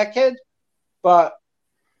happens with that kid. But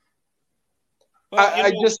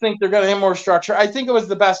I just think they're going to have more structure. I think it was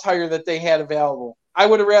the best hire that they had available. I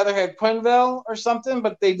would have rather had Quenneville or something,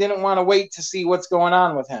 but they didn't want to wait to see what's going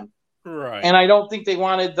on with him. Right. And I don't think they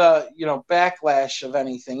wanted the, backlash of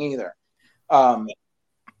anything either.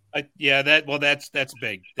 That's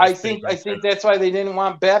big. I think that's why they didn't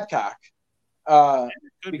want Babcock,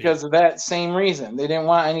 because of that same reason. They didn't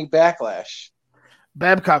want any backlash.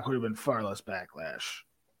 Babcock would have been far less backlash.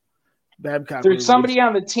 There's somebody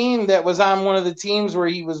on the team that was on one of the teams where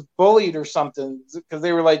he was bullied or something, because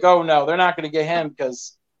they were like, "Oh no, they're not going to get him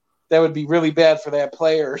because that would be really bad for that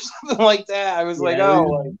player," or something like that. I was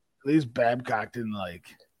at least Babcock didn't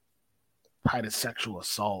hide a sexual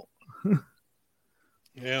assault.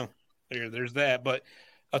 Yeah, there's that. But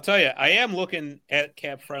I'll tell you, I am looking at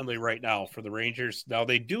cap friendly right now for the Rangers. Now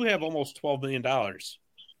they do have almost $12 million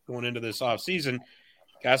going into this offseason.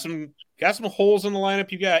 Got some holes in the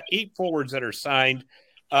lineup. You got 8 forwards that are signed.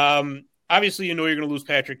 Obviously, you're going to lose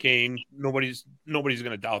Patrick Kane. Nobody's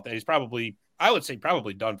going to doubt that. He's probably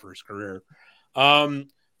done for his career.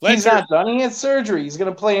 He's not done. He had surgery. He's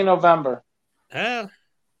going to play in November.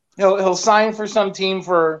 He'll sign for some team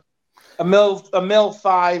for a mil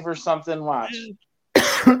 5 or something. Watch.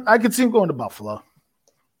 I could see him going to Buffalo.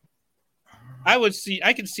 I could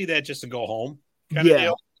see that just to go home kind of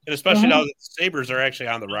deal. And especially now that the Sabres are actually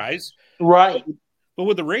on the rise. Right. But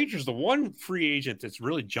with the Rangers, the one free agent that's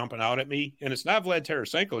really jumping out at me, and it's not Vlad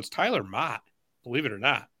Tarasenko, it's Tyler Mott, believe it or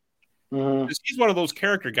not. Because he's one of those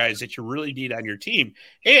character guys that you really need on your team.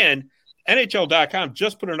 And NHL.com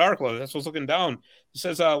just put an article, that's what I was looking down. It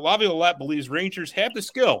says, Laviolette believes Rangers have the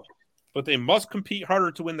skill, but they must compete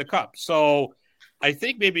harder to win the cup. So I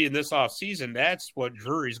think maybe in this offseason, that's what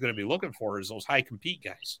Drury's going to be looking for, is those high compete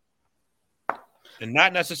guys. And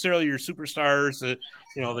not necessarily your superstars, the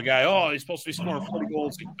guy, he's supposed to be scoring 40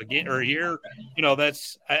 goals a year.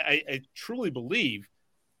 That's I truly believe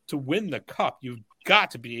to win the cup, you've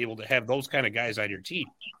got to be able to have those kind of guys on your team.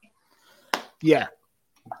 Yeah.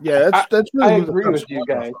 That's really I agree with you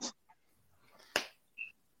guys.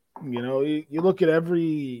 You know, you look at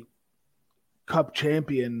every cup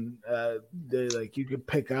champion, you could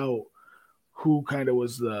pick out who kind of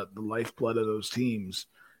was the lifeblood of those teams,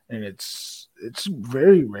 and it's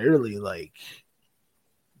very rarely like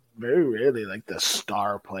the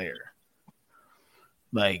star player.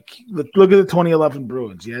 Like, look at the 2011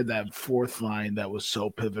 Bruins. You had that fourth line that was so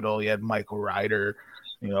pivotal. You had Michael Ryder,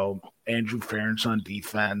 Andrew Ference on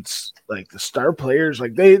defense. Like, the star players,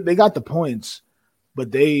 like they got the points,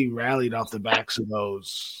 but they rallied off the backs of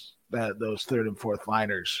those third and fourth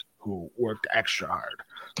liners who worked extra hard.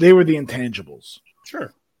 They were the intangibles.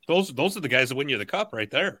 Sure. Those are the guys that win you the cup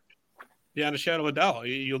right there. Beyond a shadow of a doubt.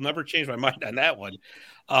 You'll never change my mind on that one.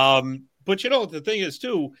 But, the thing is,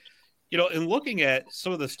 too, in looking at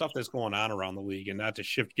some of the stuff that's going on around the league, and not to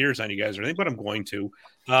shift gears on you guys or anything, but I'm going to,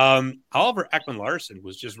 Oliver Ekman-Larsson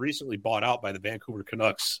was just recently bought out by the Vancouver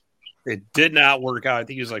Canucks. It did not work out. I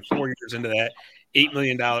think he was like 4 years into that $8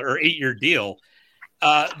 million or 8-year deal.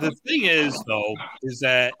 The thing is, though, is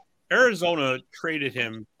that Arizona traded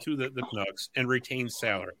him to the Canucks and retained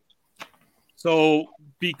salary. So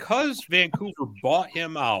because Vancouver bought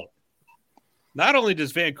him out, not only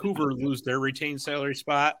does Vancouver lose their retained salary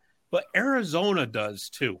spot, but Arizona does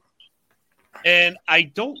too. And I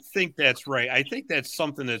don't think that's right. I think that's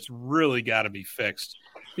something that's really got to be fixed,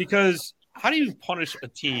 because how do you punish a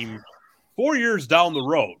team 4 years down the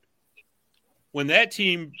road when that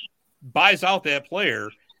team buys out that player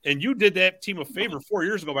and you did that team a favor 4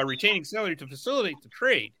 years ago by retaining salary to facilitate the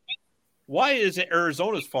trade? Why is it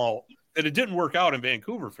Arizona's fault that it didn't work out in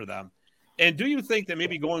Vancouver for them? And do you think that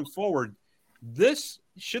maybe going forward,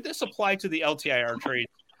 should this apply to the LTIR trade?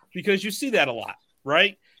 Because you see that a lot,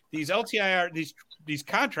 right? These LTIR, these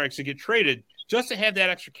contracts that get traded just to have that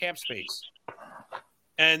extra cap space.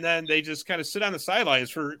 And then they just kind of sit on the sidelines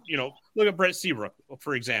for, look at Brett Seabrook,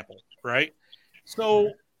 for example, right?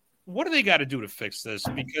 So what do they got to do to fix this?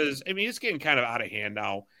 Because, it's getting kind of out of hand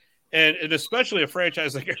now. And especially a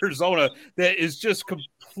franchise like Arizona that is just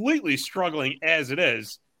completely struggling as it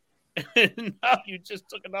is. And now you just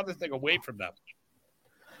took another thing away from them.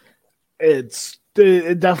 It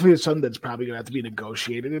definitely is something that's probably going to have to be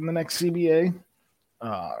negotiated in the next CBA,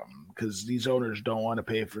 because these owners don't want to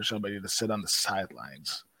pay for somebody to sit on the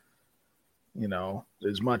sidelines.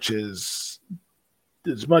 As much as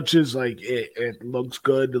like it looks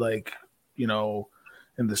good, like,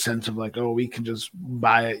 in the sense of like, oh, we can just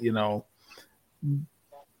buy it,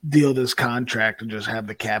 deal this contract and just have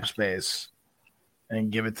the cap space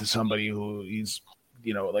and give it to somebody who he's,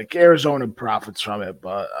 like Arizona profits from it.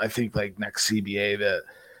 But I think like next CBA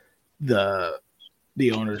that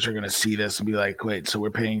the owners are going to see this and be like, wait, so we're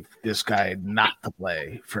paying this guy not to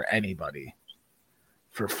play for anybody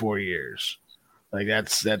for 4 years. Like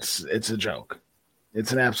it's a joke.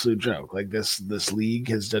 It's an absolute joke. Like this league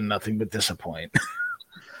has done nothing but disappoint.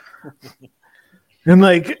 And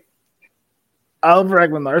like Oliver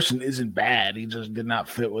Ekman-Larsson isn't bad. He just did not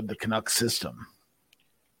fit with the Canucks system.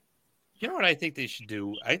 You know what I think they should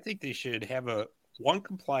do? I think they should have a 1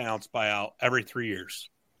 compliance buyout every 3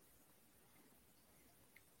 years.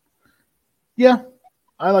 Yeah,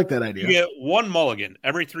 I like that idea. You get 1 mulligan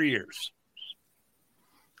every 3 years.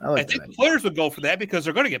 I think the players would go for that because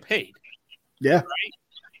they're going to get paid. Yeah. Right?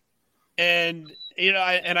 And,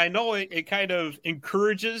 I know it kind of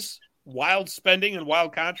encourages wild spending and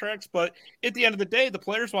wild contracts, but at the end of the day, the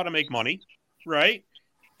players want to make money, right?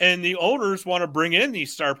 And the owners want to bring in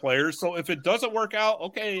these star players. So if it doesn't work out,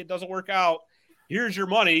 okay, it doesn't work out. Here's your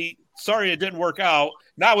money. Sorry, it didn't work out.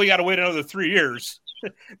 Now we got to wait another 3 years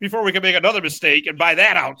before we can make another mistake and buy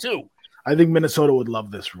that out too. I think Minnesota would love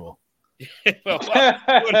this rule. Well,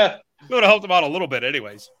 it would have helped them out a little bit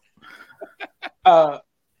anyways. I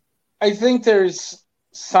think there's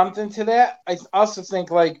something to that. I also think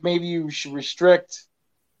like maybe you should restrict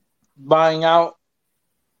buying out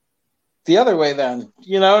the other way then,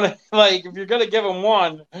 like if you're going to give them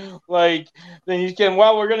 1, like then you can,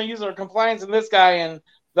 we're going to use our compliance in this guy and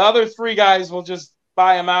the other 3 guys will just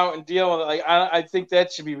buy him out and deal with it. Like, I think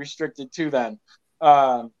that should be restricted too then,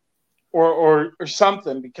 or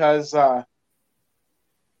something, because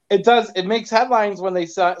it makes headlines when they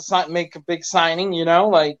make a big signing,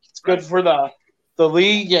 like it's good for the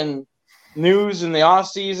league and news in the off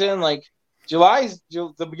season. Like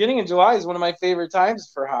the beginning of July is one of my favorite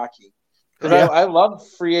times for hockey. Because I love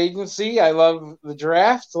free agency. I love the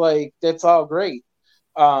draft. Like, that's all great.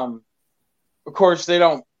 Of course, they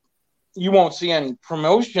don't you won't see any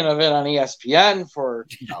promotion of it on ESPN for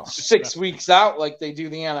 6 weeks out like they do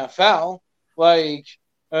the NFL. Like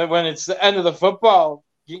when it's the end of the football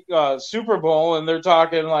Super Bowl and they're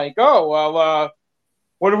talking like, oh, well,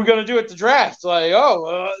 what are we going to do at the draft? Like,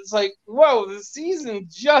 it's like, whoa, the season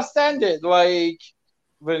just ended. Like,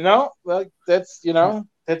 but no, like that's,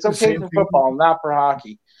 that's okay for football, not for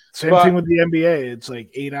hockey. Same thing with the NBA. It's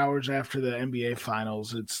like 8 hours after the NBA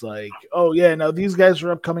finals. It's like, oh, yeah, now these guys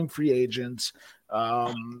are upcoming free agents.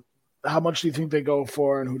 How much do you think they go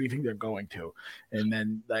for and who do you think they're going to? And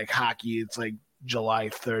then, like, hockey, it's like July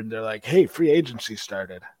 3rd. They're like, hey, free agency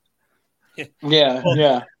started. Yeah.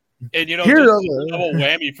 And, just a double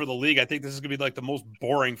whammy for the league. I think this is going to be like the most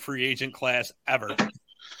boring free agent class ever.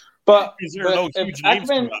 But huge names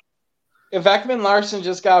if Ekman Larson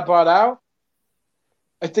just got bought out,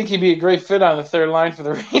 I think he'd be a great fit on the third line for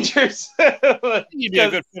the Rangers. He'd be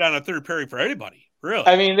a good fit on a third pairing for anybody, really.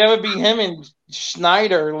 I mean, that would be him and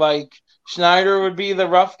Schneider. Like, Schneider would be the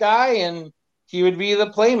rough guy, and he would be the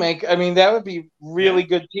playmaker. I mean, that would be really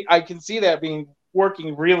good. I can see that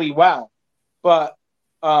working really well. But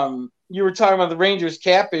you were talking about the Rangers'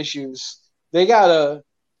 cap issues. They gotta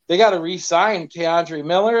re-sign Keandre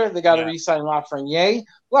Miller. They gotta re-sign Lafreniere.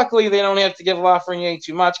 Luckily, they don't have to give Lafreniere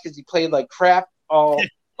too much because he played like crap all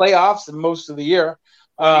playoffs and most of the year.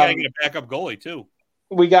 We got to get a backup goalie, too.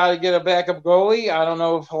 We got to get a backup goalie. I don't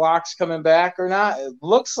know if Halak's coming back or not. It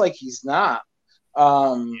looks like he's not.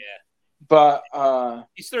 But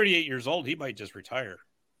he's 38 years old. He might just retire.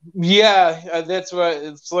 Yeah, that's what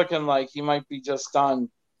it's looking like. He might be just done.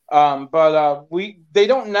 But they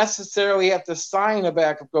don't necessarily have to sign a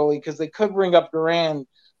backup goalie because they could bring up Duran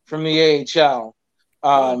from the AHL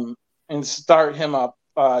and start him up.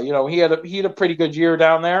 He had a pretty good year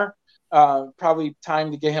down there. Probably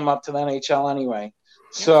time to get him up to the NHL anyway.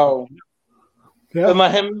 So and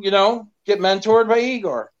let him, get mentored by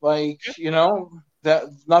Igor. Like, that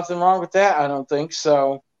nothing wrong with that. I don't think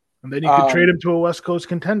so. And then you could trade him to a West Coast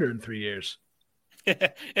contender in 3 years.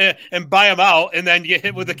 And buy him out and then get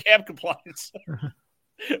hit with the cap compliance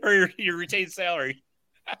or your retained salary.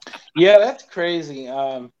 Yeah, that's crazy.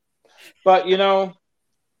 But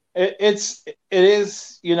it is,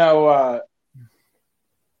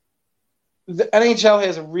 the NHL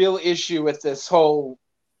has a real issue with this whole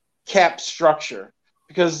cap structure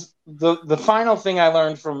because the final thing I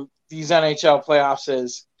learned from these NHL playoffs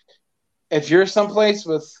is if you're someplace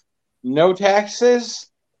with no taxes,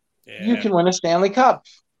 you can win a Stanley Cup.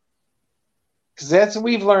 Because that's what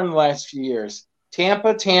we've learned the last few years.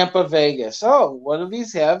 Tampa, Vegas. Oh, what do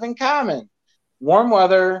these have in common? Warm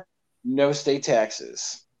weather, no state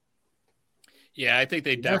taxes. Yeah, I think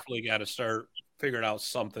they definitely got to start figuring out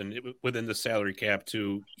something within the salary cap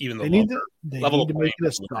to even the they need to make it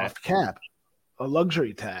a soft cap, a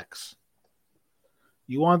luxury tax.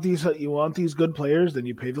 You want these good players, then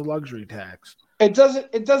you pay the luxury tax. It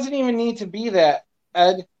doesn't even need to be that,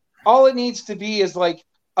 Ed. All it needs to be is like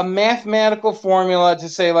a mathematical formula to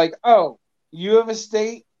say like, oh, you have a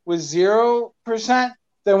state with 0%,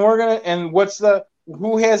 then we're gonna and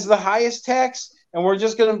who has the highest tax, and we're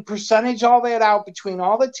just gonna percentage all that out between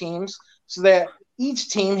all the teams so that each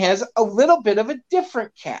team has a little bit of a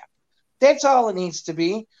different cap. That's all it needs to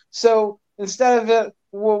be. So instead of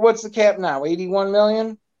what's the cap now? 81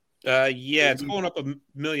 million? It's going up $1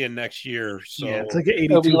 million next year. So yeah, it's like 82.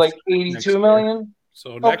 It'll be like 82 million.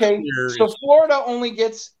 So next year, so Florida only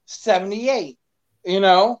gets 78.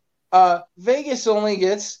 Vegas only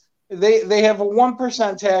gets they have a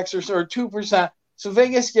 1% tax or 2%. So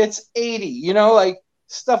Vegas gets 80. Like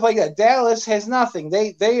stuff like that. Dallas has nothing.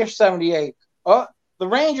 They are 78. Oh, the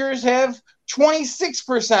Rangers have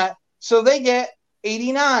 26%, so they get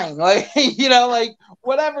 89. Like like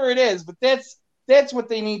whatever it is. But that's what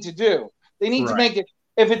they need to do. They need to make it.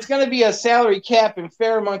 If it's going to be a salary cap and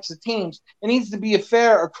fair amongst the teams, it needs to be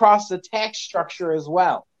fair across the tax structure as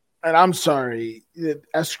well. And I'm sorry, the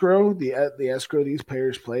escrow these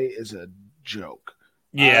players play is a joke.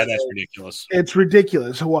 Yeah, that's ridiculous. It's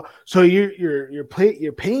ridiculous. So you're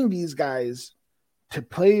paying these guys to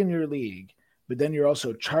play in your league, but then you're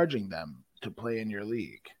also charging them to play in your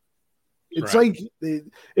league. It's like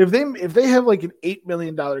if they have like an $8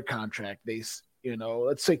 million contract, let's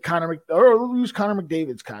say we'll use Connor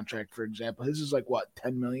McDavid's contract, for example. His is like what,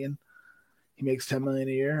 10 million? He makes 10 million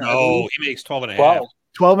a year. No, he makes 12 and a half.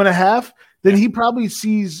 12 and a half? Then he probably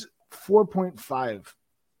sees 4.5.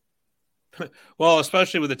 Well,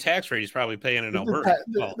 especially with the tax rate, he's probably paying in Alberta.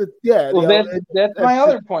 That's my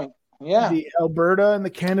other point. Yeah, the Alberta and the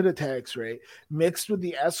Canada tax rate mixed with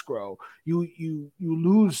the escrow, you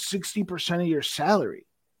lose 60% of your salary.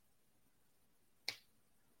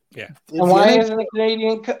 Yeah. And why hasn't the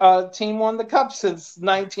Canadian team won the Cup since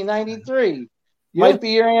 1993? Yeah. Might be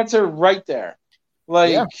your answer right there.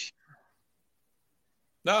 Like, yeah.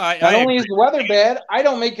 No, not only is the weather bad, I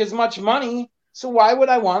don't make as much money, so why would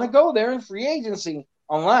I want to go there in free agency?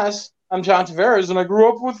 Unless I'm John Tavares and I grew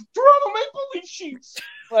up with Toronto Maple Leaf sheets.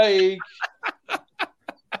 Like,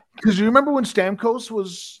 because you remember when Stamkos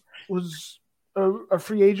was a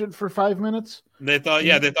free agent for 5 minutes? They thought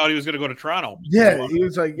he was going to go to Toronto. Yeah, he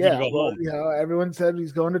was like, everyone said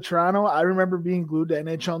he's going to Toronto. I remember being glued to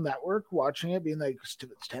NHL Network, watching it, being like,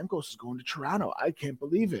 Stamkos is going to Toronto. I can't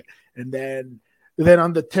believe it. And then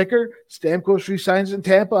on the ticker, Stamkos resigns in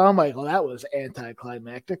Tampa. I'm like, well, that was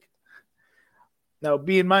anticlimactic. Now,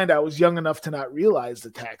 bear in mind, I was young enough to not realize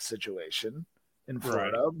the tax situation in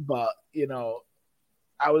Florida, right. But,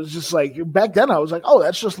 I was just like, back then I was like, oh,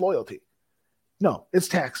 that's just loyalty. No, it's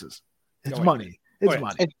taxes. It's money. It's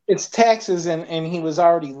money. It's taxes, and he was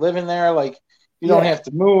already living there. Like, you don't have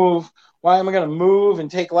to move. Why am I going to move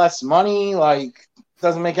and take less money? Like, it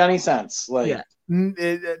doesn't make any sense. Like,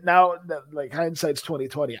 now, like, hindsight's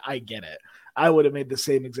 2020. I get it. I would have made the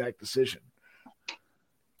same exact decision.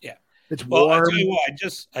 Yeah, it's warm. I'll tell you what.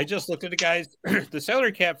 I just looked at the guys. The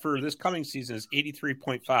salary cap for this coming season is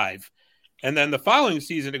 83.5, and then the following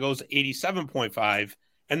season it goes to 87.5.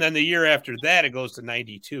 And then the year after that, it goes to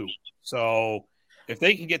 92. So if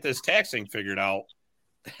they can get this taxing figured out,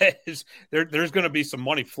 there's going to be some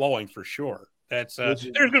money flowing for sure. There's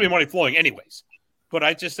going to be money flowing anyways. But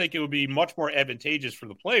I just think it would be much more advantageous for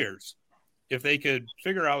the players if they could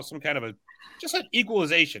figure out some kind of an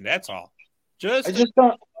equalization. That's all. I just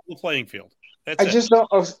don't the playing field. That's just don't.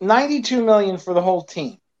 $92 million for the whole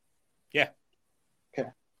team. Yeah. Okay.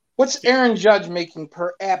 What's Aaron Judge making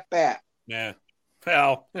per at bat? Yeah.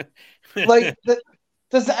 Well, like,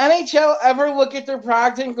 does the NHL ever look at their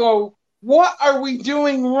product and go, "What are we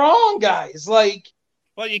doing wrong, guys?" Like,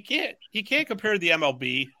 well, you can't compare the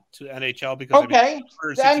MLB to NHL because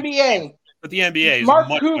the NBA, but the NBA is Mark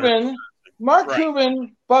much Cuban. Mark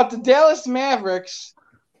Cuban bought the Dallas Mavericks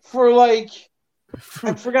for like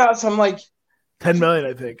I forgot some like $10 million,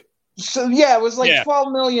 I think. So it was like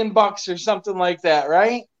 $12 million or something like that,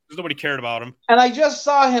 right? Nobody cared about him. And I just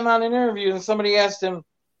saw him on an interview, and somebody asked him,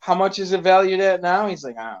 how much is it valued at now? He's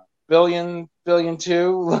like, billion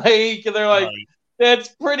two. Like, they're like, that's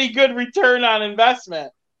pretty good return on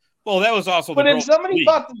investment. Well, that was also But if somebody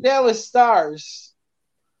bought the Dallas Stars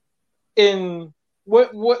in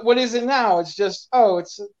what is it now? It's just,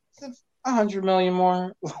 it's $100 million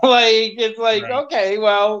more. Like, it's like, okay,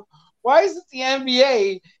 well, why is it the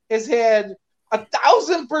NBA has had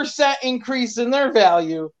 1,000% increase in their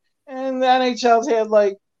value? And the NHL's had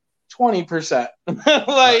like 20%.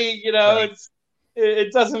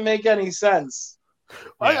 It doesn't make any sense.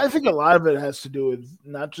 I think a lot of it has to do with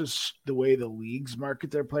not just the way the leagues market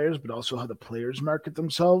their players, but also how the players market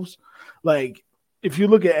themselves. Like, if you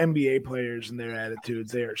look at NBA players and their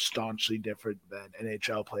attitudes, they are staunchly different than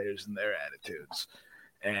NHL players and their attitudes.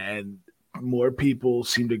 And more people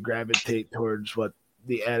seem to gravitate towards what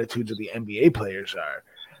the attitudes of the NBA players are.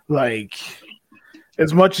 Like,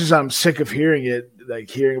 as much as I'm sick of hearing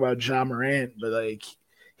about Ja Morant, but like,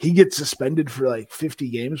 he gets suspended for like 50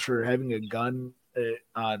 games for having a gun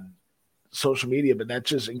on social media, but that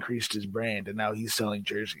just increased his brand, and now he's selling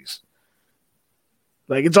jerseys.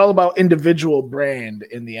 Like, it's all about individual brand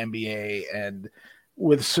in the NBA, and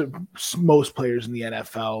with most players in the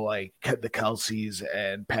NFL, like the Kelceys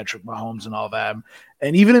and Patrick Mahomes and all them,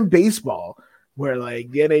 and even in baseball, where like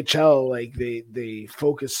the NHL, like they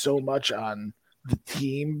focus so much on the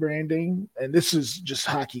team branding, and this is just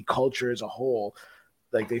hockey culture as a whole.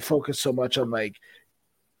 Like, they focus so much on like,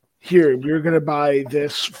 here, we're going to buy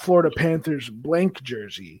this Florida Panthers blank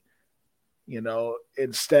jersey,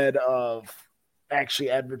 instead of actually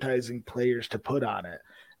advertising players to put on it,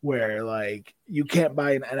 where like you can't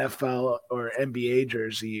buy an NFL or NBA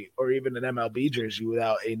jersey or even an MLB jersey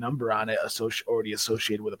without a number on it already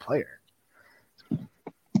associated with a player.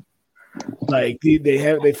 Like,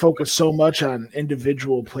 they focus so much on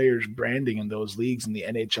individual players' branding in those leagues, and the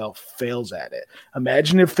NHL fails at it.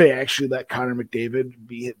 Imagine if they actually let Connor McDavid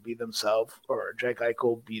be themselves, or Jack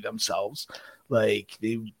Eichel be themselves. Like,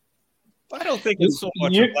 I don't think it's so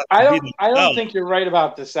much. I don't think you're right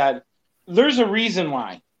about this, Ed. There's a reason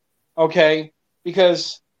why. Okay,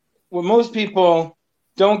 because what most people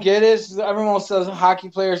don't get is everyone says hockey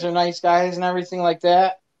players are nice guys and everything like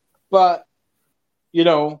that, but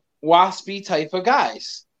waspy type of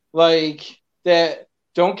guys, like, that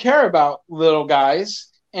don't care about little guys,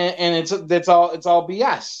 and it's all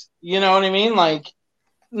BS. You know what I mean? Like,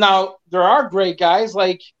 now there are great guys.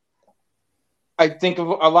 Like, I think a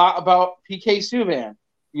lot about PK Subban.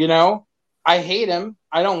 You know, I hate him.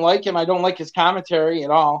 I don't like him. I don't like his commentary at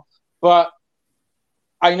all. But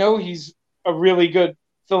I know he's a really good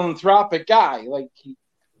philanthropic guy. Like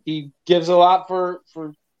he gives a lot for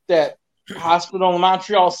that hospital in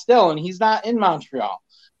Montreal still, and he's not in Montreal.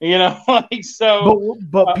 You know, like so.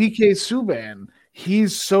 But PK Subban,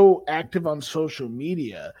 he's so active on social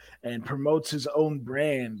media and promotes his own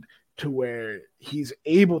brand to where he's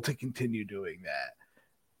able to continue doing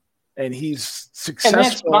that. And he's successful. And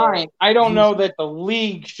that's fine. I don't know that the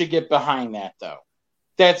league should get behind that, though.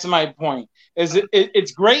 That's my point.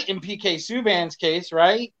 It's great in PK Subban's case,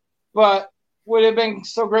 right? But would it have been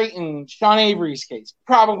so great in Sean Avery's case?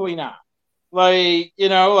 Probably not. Like, you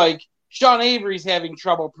know, like Sean Avery's having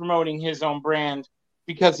trouble promoting his own brand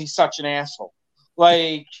because he's such an asshole.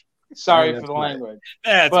 Like, sorry for the language,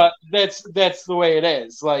 but that's the way it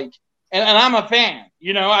is. Like, and I'm a fan.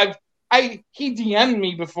 You know, he DM'd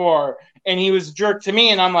me before, and he was a jerk to me,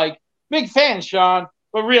 and I'm like, big fan, Sean,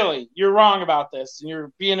 but really, you're wrong about this, and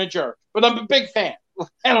you're being a jerk. But I'm a big fan,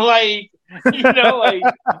 and like, you know, like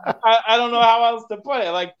I don't know how else to put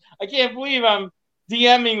it. Like, I can't believe I'm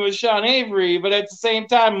DMing with Sean Avery, but at the same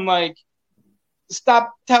time, I'm like,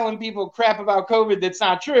 stop telling people crap about COVID that's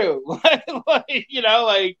not true. Like, you know,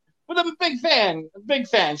 like, but I'm a big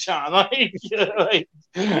fan, Sean. Like, you know, like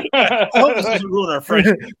I hope this doesn't ruin our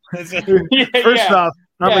friendship. First off,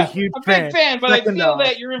 I'm a huge fan. Big fan, but second, I feel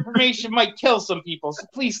that your information might kill some people, so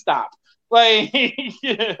please stop. Like,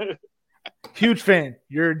 huge fan.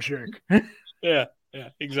 You're a jerk. Yeah,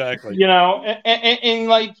 exactly. You know, and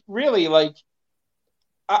like, really, like,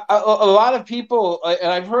 a lot of people, and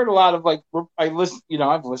I've heard a lot of, like, I've listened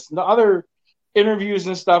to other interviews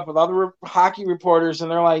and stuff with other hockey reporters, and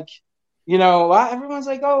they're like, you know, everyone's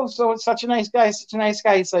like, oh, so it's such a nice guy.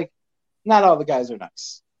 It's like, not all the guys are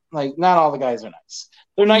nice. Like, not all the guys are nice.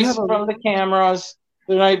 They're nice in front of the cameras.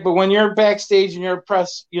 They're nice, but when you're backstage and you're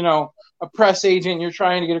a press agent, you're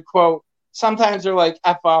trying to get a quote, sometimes they're like,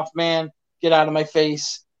 F off, man, get out of my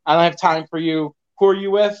face. I don't have time for you. Who are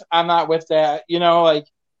you with? I'm not with that. You know, like,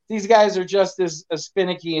 these guys are just as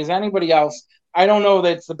finicky as anybody else. I don't know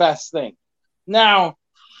that's the best thing. Now,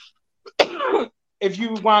 if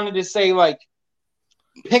you wanted to say, like,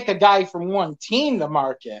 pick a guy from one team to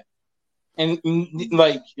market, and,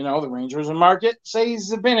 like, you know, the Rangers would market, say,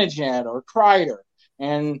 Zibanejad or Kreider,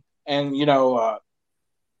 and you know,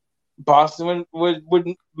 Boston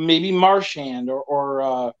would maybe Marchand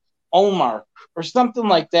or Omar or something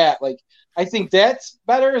like that. Like, I think that's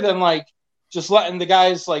better than, like, just letting the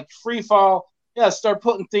guys, like, free fall. Yeah, start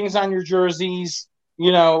putting things on your jerseys,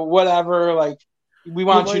 you know, whatever. Like, we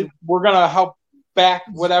want you. We're gonna help back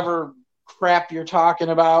whatever crap you're talking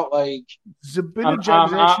about. Like, I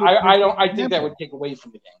think that would take away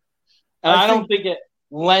from the game, and I don't think it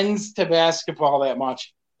lends to basketball that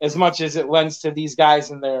much as it lends to these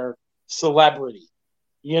guys and their celebrity.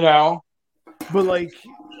 You know, but like.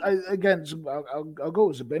 I'll go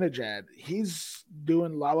with Zibanejad. He's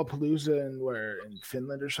doing Lollapalooza in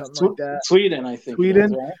Finland or something like that. Sweden, I think.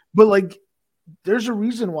 Right? But like, there's a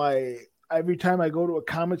reason why every time I go to a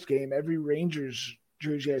Comets game, every Rangers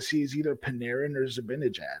jersey I see is either Panarin or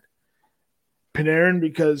Zibanejad. Panarin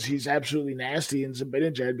because he's absolutely nasty, and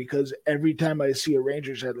Zibanejad because every time I see a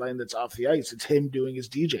Rangers headline that's off the ice, it's him doing his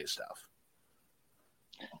DJ stuff.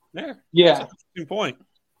 Yeah. That's a good point.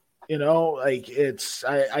 You know, like, it's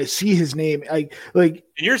I see his name. And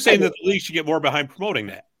you're saying that the league should get more behind promoting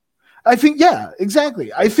that. I think, yeah,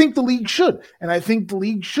 exactly. I think the league should. And I think the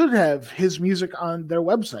league should have his music on their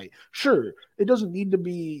website. Sure, it doesn't need to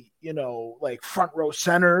be, you know, like front row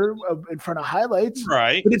center in front of highlights.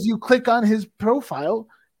 Right. But if you click on his profile,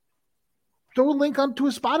 throw a link onto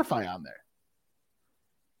his Spotify on there.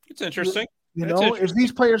 It's interesting. You know, if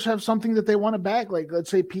these players have something that they want to back, like, let's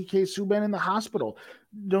say PK Subban in the hospital,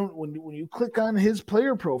 when you click on his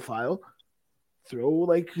player profile, throw,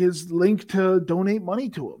 like, his link to donate money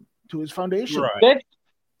to him, to his foundation. Right.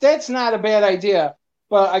 That's not a bad idea,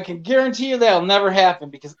 but I can guarantee you that'll never happen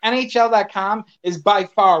because NHL.com is by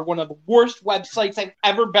far one of the worst websites I've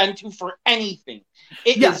ever been to for anything.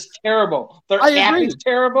 It is terrible. Their app is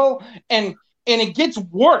terrible, and it gets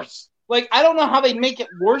worse. Like, I don't know how they make it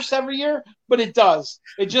worse every year, but it does.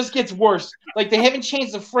 It just gets worse. Like, they haven't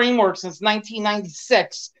changed the framework since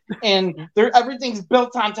 1996, and everything's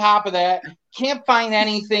built on top of that. Can't find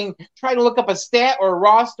anything. Try to look up a stat or a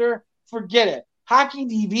roster. Forget it. Hockey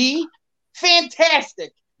DB,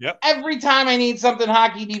 fantastic. Yep. Every time I need something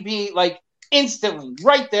Hockey DB, like, instantly,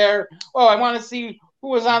 right there. Oh, I want to see who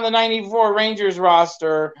was on the 94 Rangers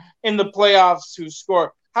roster in the playoffs who scored.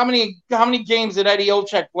 How many games did Eddie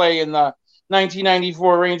Olczyk play in the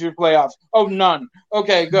 1994 Rangers playoffs. Oh, none.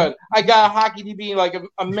 Okay, good. I got a hockey DB in like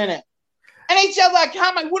a minute.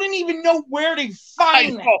 NHL.com, I wouldn't even know where to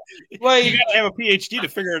find that. Like, you gotta have a PhD to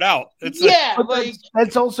figure it out.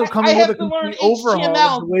 That's also coming with a complete overhaul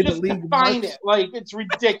of the way the league find it. Like, it's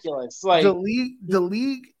ridiculous. Like the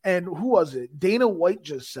league, and who was it? Dana White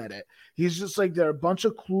just said it. He's just like, they're a bunch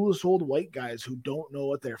of clueless old white guys who don't know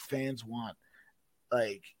what their fans want.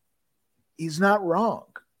 Like, he's not wrong.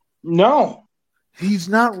 No, he's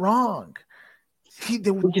not wrong. We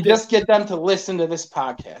could just get them to listen to this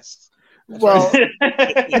podcast. Well,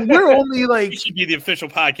 and we're only like, it should be the official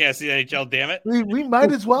podcast of the NHL. Damn it, we might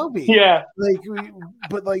as well be. Yeah,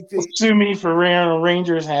 sue me for wearing a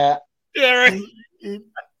Rangers hat. Yeah, right.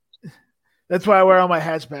 That's why I wear all my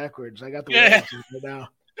hats backwards. I got the right now.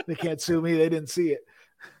 They can't sue me. They didn't see it.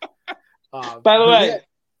 By the way,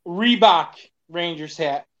 Reebok Rangers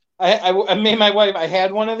hat. I made my wife. I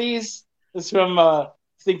had one of these. It's from I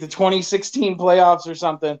think the 2016 playoffs or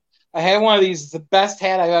something. I had one of these. It's the best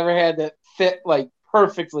hat I've ever had that fit like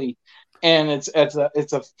perfectly, and it's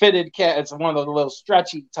a fitted cat. It's one of those little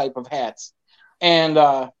stretchy type of hats, and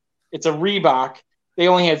it's a Reebok. They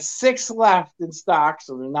only had 6 left in stock,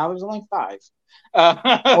 so now there's only 5.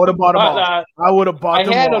 I would have bought them all. I would have bought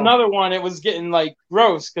them all. I had another one. It was getting like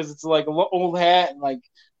gross because it's like an old hat and like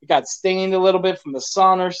it got stained a little bit from the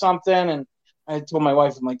sun or something. And I told my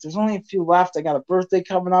wife, I'm like, there's only a few left. I got a birthday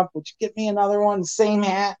coming up. Would you get me another one? Same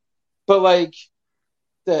hat. But like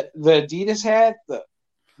the Adidas hat, the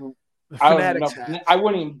Fanatics hat. I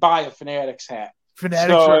wouldn't even buy a Fanatics hat.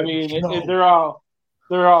 Fanatics. So I mean, they're all.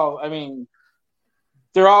 I mean,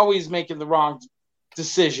 they're always making the wrong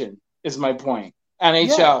decision. Is my point.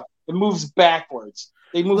 NHL, it moves backwards.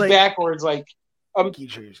 They move backwards like Nike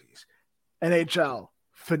jerseys. NHL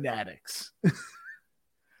Fanatics.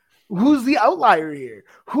 Who's the outlier here?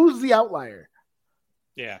 Who's the outlier?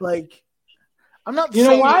 Yeah. Like, I'm not. You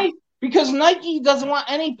know why? Because Nike doesn't want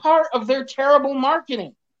any part of their terrible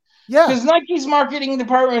marketing. Yeah. Because Nike's marketing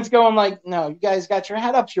department's going like, no, you guys got your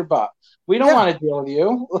head up your butt. We don't want to deal with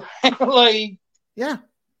you. Like, yeah,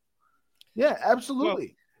 absolutely.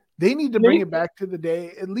 Well, they need to bring it back to the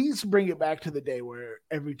day. At least bring it back to the day where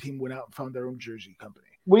every team went out and found their own jersey company.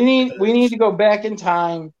 We need to go back in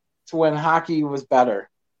time to when hockey was better.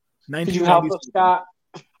 Could you help us, Scott?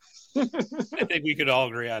 I think we could all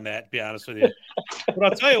agree on that, to be honest with you. But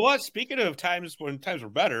I'll tell you what, speaking of times when times were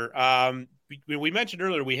better, we mentioned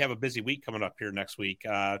earlier we have a busy week coming up here next week.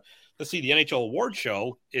 Let's see, the NHL award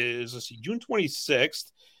show is June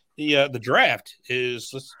 26th. The draft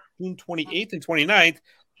is June 28th and 29th,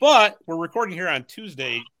 but we're recording here on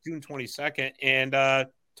Tuesday, June 22nd, and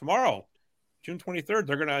tomorrow, June 23rd,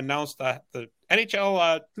 they're going to announce the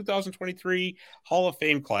NHL 2023 Hall of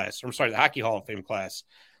Fame class. I'm sorry, the Hockey Hall of Fame class.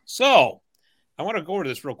 So I want to go over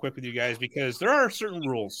this real quick with you guys because there are certain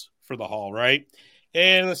rules for the Hall, right?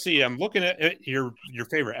 And let's see, I'm looking at your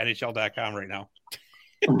favorite NHL.com right now.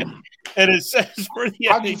 And it says for the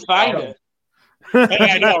How'd you find it?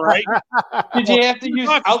 I know, right? Did you have to use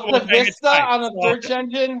Alta Vista on a search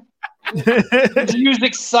engine? Did you use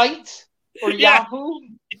Excite or Yahoo?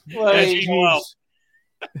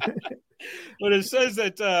 But it says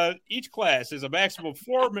that each class is a maximum of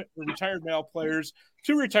 4 retired male players,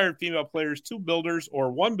 2 retired female players, 2 builders,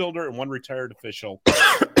 or 1 builder and 1 retired official.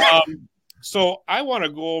 So I want to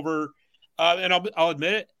go over, and I'll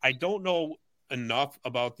admit it, I don't know enough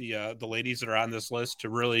about the ladies that are on this list to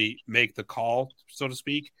really make the call, so to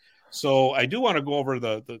speak. So I do want to go over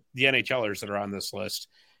the NHLers that are on this list,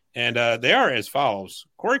 and they are as follows: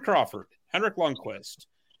 Corey Crawford, Henrik Lundqvist,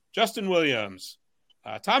 Justin Williams,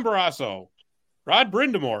 Tom Barrasso, Rod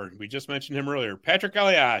Brindamore, we just mentioned him earlier, Patrick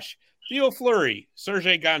Elias, Theo Fleury,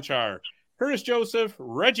 Sergei Gonchar, Curtis Joseph,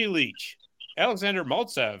 Reggie Leach, Alexander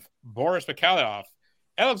Maltsev, Boris Mikhailov,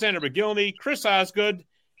 Alexander McGillney, Chris Osgood,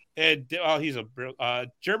 and Jeremy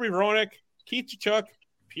Roenick, Keith Tkachuk,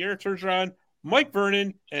 Pierre Turgeon, Mike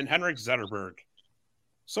Vernon, and Henrik Zetterberg.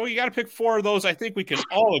 So you got to pick 4 of those. I think we can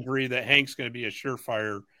all agree that Hank's going to be a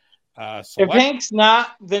surefire if Hank's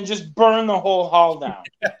not, then just burn the whole hall down.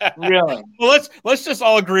 Really? Well, let's just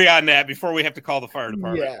all agree on that before we have to call the fire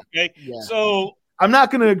department. Yeah. Okay. Yeah. So I'm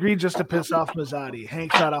not going to agree just to piss off Mazzotti.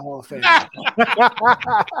 Hank's not a Hall of Famer.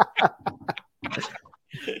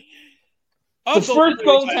 The first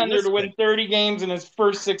goaltender to win 30 games in his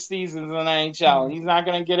first 6 seasons in the NHL, and he's not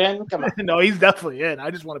going to get in? Come on. No, he's definitely in. I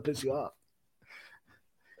just want to piss you off.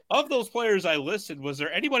 Of those players I listed, was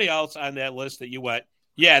there anybody else on that list that you went,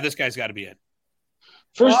 yeah, this guy's got to be in?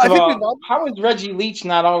 First of all, how is Reggie Leach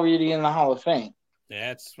not already in the Hall of Fame?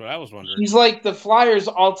 That's what I was wondering. He's like the Flyers'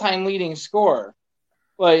 all-time leading scorer.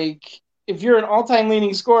 Like, if you're an all-time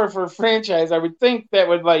leading scorer for a franchise, I would think that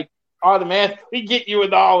would like automatically get you in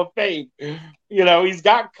the Hall of Fame. You know, he's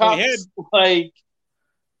got cups.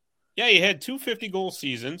 He had 2 50-goal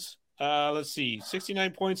seasons. Let's see,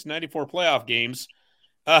 69 points, 94 playoff games.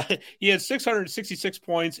 He had 666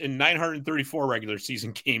 points in 934 regular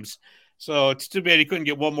season games. So it's too bad he couldn't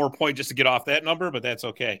get one more point just to get off that number, but that's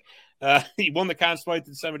okay. He won the Conn Smythe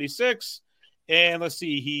in 76. And let's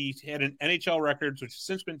see, he had an NHL record, which has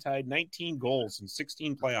since been tied, 19 goals in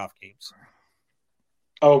 16 playoff games.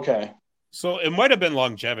 Okay. So it might have been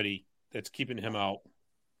longevity that's keeping him out.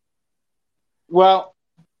 Well,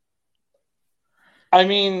 I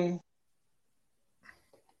mean,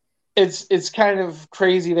 it's kind of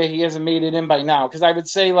crazy that he hasn't made it in by now, because I would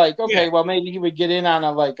say, like, okay, well, maybe he would get in on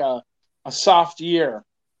a soft year.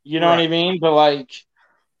 You know what I mean? But, like,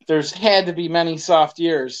 there's had to be many soft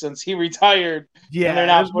years since he retired, and they're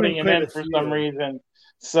not putting him in for some reason.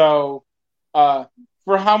 So,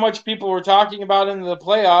 for how much people were talking about in the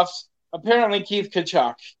playoffs, apparently Keith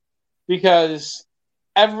Tkachuk, because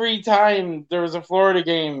every time there was a Florida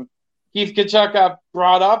game, Keith Tkachuk got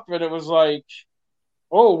brought up, and it was like,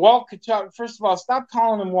 oh, Walt Tkachuk. First of all, stop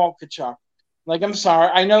calling him Walt Tkachuk. Like, I'm sorry.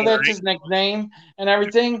 I know that's his nickname and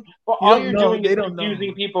everything, but all you're doing is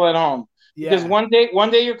confusing people at home. Yeah. Because one day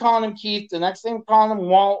you're calling him Keith, the next day you're calling him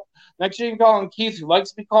Walt, next day you're calling him Keith, who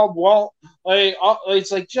likes to be called Walt. Like,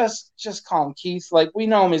 it's like, just call him Keith. Like, we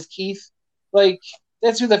know him as Keith. Like,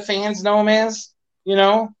 that's who the fans know him as. You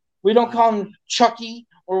know, we don't call him Chucky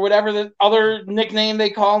or whatever the other nickname they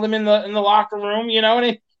called him in the locker room. You know,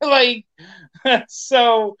 and like,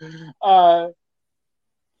 so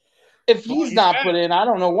if he's not put in, I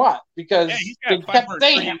don't know what, because they kept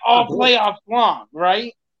saying all playoffs long,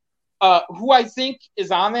 right? Who I think is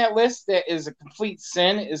on that list that is a complete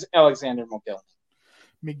sin is Alexander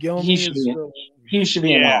McGillney. He should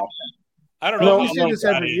be in the Hall of Fame. I don't know. We say this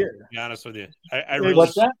every year. To be honest with you, I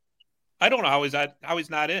don't know how he's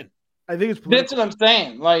not in. I think it's political. That's what I'm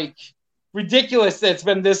saying. Like, ridiculous that it's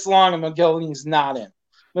been this long and McGillney's not in.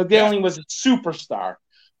 McGillney was a superstar.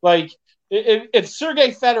 Like, if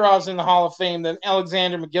Sergei Fedorov's in the Hall of Fame, then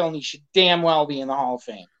Alexander McGillney should damn well be in the Hall of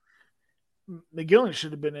Fame. McGillney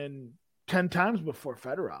should have been in 10 times before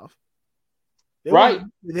Fedorov. They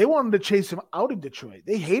wanted to chase him out of Detroit.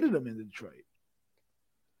 They hated him in Detroit.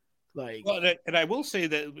 Like, well, and I will say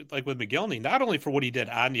that, like, with McGillney, not only for what he did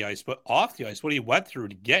on the ice, but off the ice, what he went through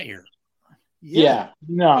to get here. Yeah.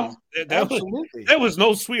 No. That was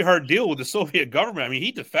no sweetheart deal with the Soviet government. I mean,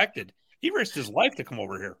 he defected. He risked his life to come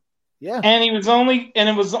over here. Yeah. And it was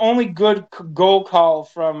only good goal call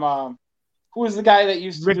from who was the guy that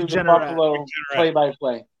used to do the Buffalo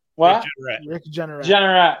play-by-play? What? Rick Generat.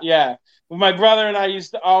 Generat, yeah. Well, my brother and I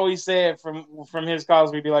used to always say it from his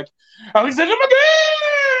calls. We'd be like, Alexander McGillney!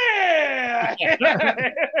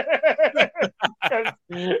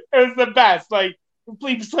 It was the best. Like,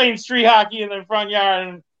 playing street hockey in the front yard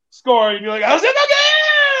and score, and you'd be like, Alexander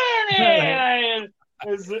McGillney!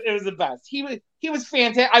 It was the best. He was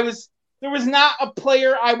fantastic. There was not a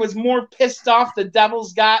player I was more pissed off the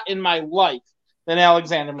Devils got in my life than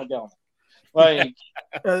Alexander McGillney. Like,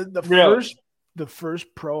 the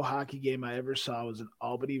first pro hockey game I ever saw was an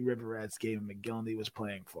Albany River Rats game. McGillney was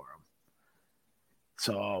playing for him.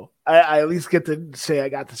 So I at least get to say I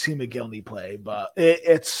got to see McGillney play, but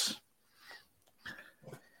it's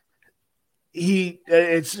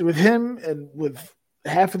with him and with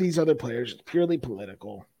half of these other players, it's purely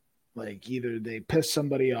political. Like, either they piss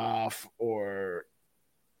somebody off or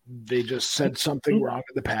they just said something wrong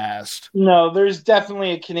in the past. No, there's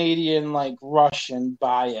definitely a Canadian, like, Russian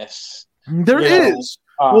bias. There is.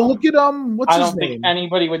 Well, look at what's his name? I don't think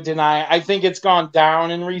anybody would deny it. I think it's gone down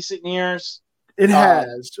in recent years. It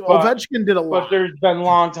has. Ovechkin did a lot. But there's been a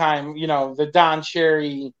long time, the Don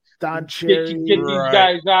Cherry. Get these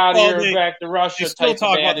guys out here back to Russia. You still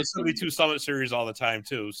talk about the 72 Summit Series all the time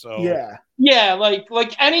too. So yeah,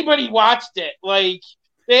 like anybody watched it. Like,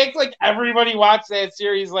 they act like everybody watched that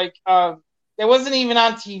series. Like, it wasn't even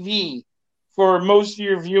on TV for most of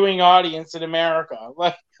your viewing audience in America.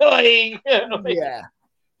 Yeah.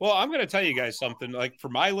 Well, I'm going to tell you guys something. Like, for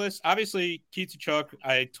my list, obviously Keith Tkachuk,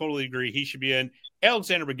 I totally agree he should be in.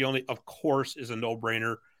 Alexander McGillney, of course, is a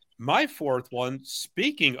no-brainer. My fourth one,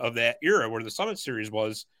 speaking of that era where the Summit Series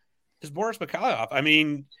was, is Boris Mikhailov. I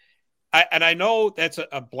mean, I know that's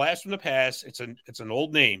a blast from the past. It's an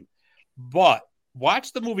old name, but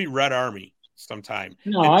watch the movie Red Army sometime.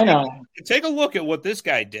 No, I know. Take a look at what this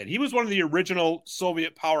guy did. He was one of the original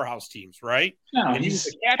Soviet powerhouse teams, right? No, and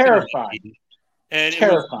he's terrifying. And it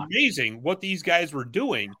was amazing what these guys were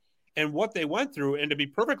doing. and what they went through. And to be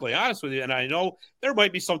perfectly honest with you, and I know there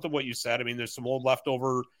might be something what you said. I mean, there's some old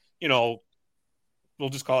leftover, we'll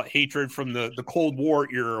just call it hatred from the Cold War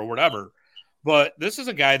era or whatever. But this is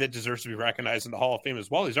a guy that deserves to be recognized in the Hall of Fame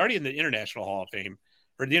as well. He's already in the International Hall of Fame,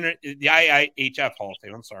 or the IIHF Hall of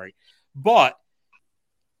Fame. I'm sorry. But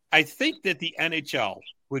I think that the NHL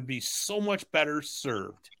would be so much better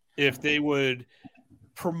served if they would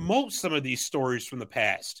promote some of these stories from the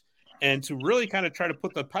past and to really kind of try to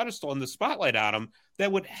put the pedestal and the spotlight on them.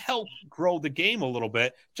 That would help grow the game a little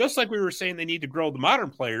bit. Just like we were saying they need to grow the modern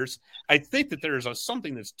players, I think that there is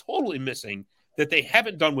something that's totally missing that they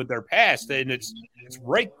haven't done with their past, and it's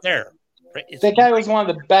right there. Right? That guy was one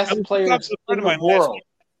of the best players in the world.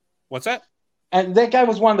 What's that? And that guy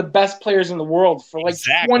was one of the best players in the world for like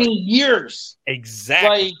 20 years.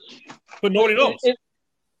 Exactly. But nobody knows.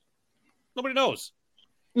 Nobody knows.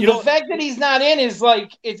 The fact that he's not in is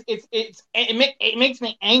like it makes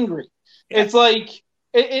me angry. Yeah. It's like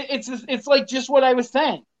it's like just what I was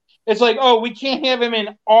saying. It's like, oh, we can't have him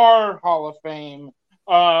in our Hall of Fame.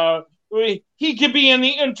 He could be in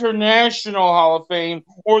the International Hall of Fame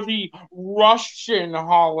or the Russian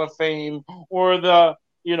Hall of Fame or the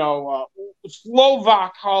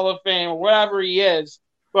Slovak Hall of Fame or whatever he is,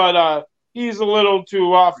 but he's a little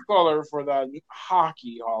too off color for the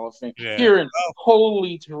Hockey Hall of Fame here in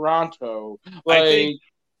holy Toronto.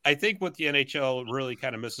 I think what the NHL really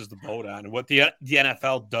kind of misses the boat on, and what the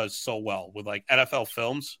NFL does so well with like NFL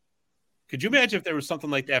films. Could you imagine if there was something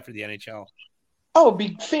like that for the NHL? Oh, it'd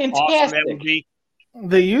be fantastic. Awesome, that would be.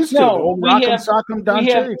 They used to. Rock'em Sock'em Down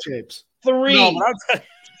Cherry Shapes. Three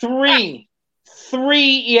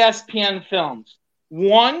ESPN films.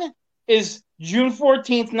 One is June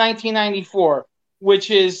 14th, 1994,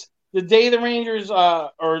 which is the day the Rangers,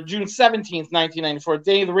 or June 17th, 1994, the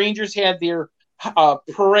day the Rangers had their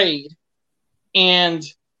parade, and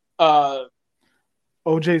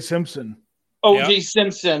O.J. Simpson.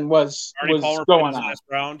 Simpson was going on.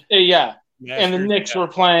 Yeah. And the Knicks were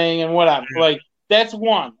playing and whatever. Yeah. Like, that's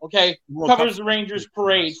one, okay? Covers the Rangers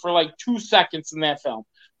parade for like 2 seconds in that film.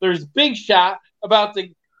 There's Big Shot about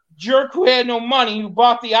the jerk who had no money, who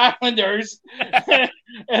bought the Islanders and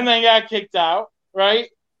then got kicked out, right?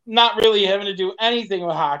 Not really having to do anything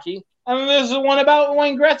with hockey. And then there's the one about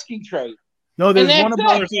Wayne Gretzky trade. No, there's one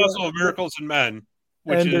about... There's also Miracles in Men,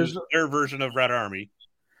 which is their version of Red Army.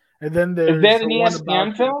 And then there's... Is that an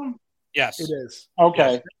ESPN film? Yes, it is.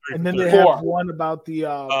 Okay, yes. And then they have one about the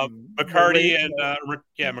McCarty and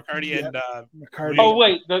McCarty. Oh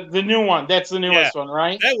wait, the new one. That's the newest one,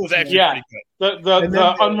 right? That was actually pretty good.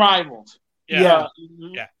 The Unrivaled. Yeah.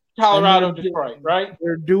 Colorado, Detroit, right?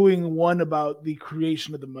 They're doing one about the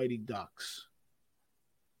creation of the Mighty Ducks,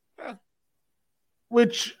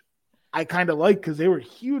 which I kind of like because they were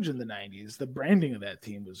huge in the 90s. The branding of that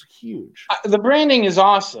team was huge. The branding is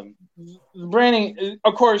awesome. The branding,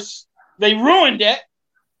 of course. They ruined it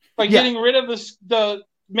by getting rid of the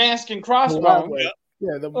mask and crossbow.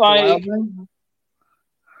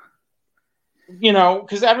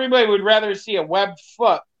 Because everybody would rather see a webbed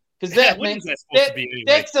foot. Because that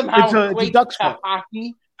somehow equates to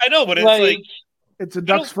hockey. I know, but it's it's a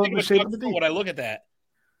duck's foot in the shape of the D. When I look at that,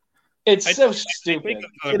 it's so stupid.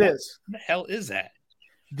 It is. What the hell is that?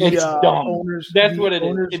 It's dumb. That's what it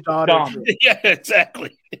is. It's dumb. Yeah,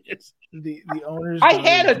 exactly. The owner's I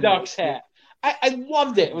had a Ducks hat. I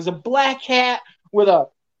loved it. It was a black hat with a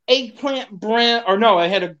eggplant brim, or no, it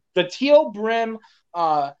had the teal brim,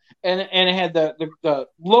 and it had the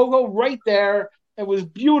logo right there. It was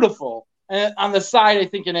beautiful. And on the side, I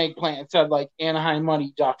think an eggplant. It said like Anaheim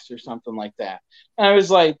Mighty Ducks or something like that. And I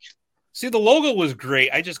was like, see, the logo was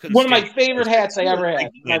great. I just couldn't. One of my favorite hats I ever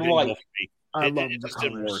had. I love the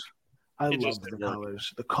colors. I love the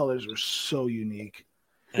colors. The colors were so unique.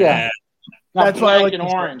 Yeah. That's black and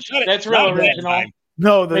orange. That's real original.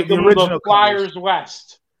 No, the original Flyers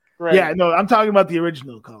West. Right. Yeah, no, I'm talking about the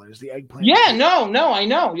original colors, the eggplant. Yeah, no, I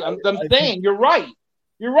know. I'm saying you're right.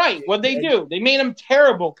 You're right. What they do, they made them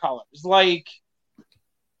terrible colors. Like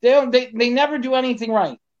they never do anything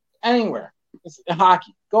right anywhere. It's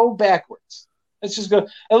hockey. Go backwards. Let's just go.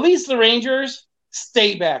 At least the Rangers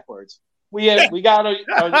stay backwards. We got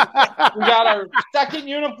our second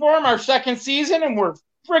uniform, our second season, and we're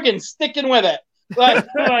friggin' sticking with it. Like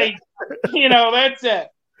that's it.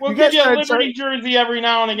 We'll give you a Liberty jersey every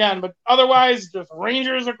now and again, but otherwise, just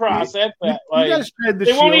Rangers across. That's it. Like,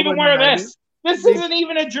 they won't even wear this. This isn't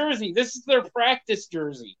even a jersey. This is their practice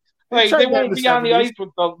jersey. Like they won't be on the ice with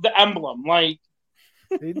the emblem. Like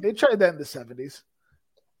they tried that in the 70s.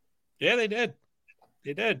 Yeah, they did.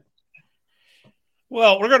 They did.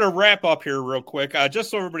 Well, we're going to wrap up here real quick.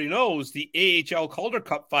 Just so everybody knows, the AHL Calder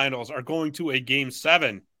Cup finals are going to a Game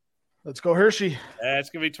 7. Let's go Hershey. That's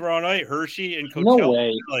going to be tomorrow night. Hershey and No Coachella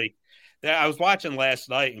way. Valley. I was watching last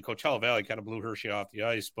night, and Coachella Valley kind of blew Hershey off the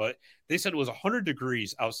ice, but they said it was 100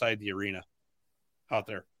 degrees outside the arena out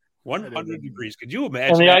there. 100 degrees. Could you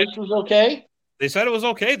imagine? And the ice was okay? They said it was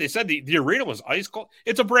okay. They said the arena was ice cold.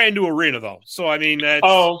 It's a brand new arena, though. So, I mean, that's,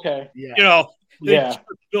 okay. Yeah. You know, they Yeah.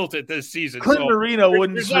 built it this season. Clinton so Arena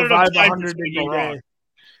wouldn't there's not survive enough time 100 for it to go degree wrong. day.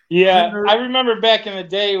 Yeah, I remember back in the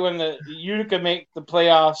day when the Utica made the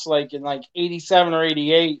playoffs, like in like 87 or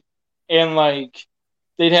 88, and like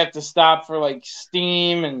they'd have to stop for like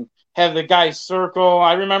steam and have the guys circle.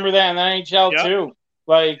 I remember that in the NHL too.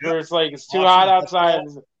 Like where it's like it's too hot outside,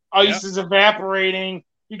 ice is evaporating.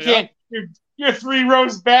 You can't. You're 3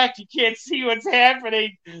 rows back. You can't see what's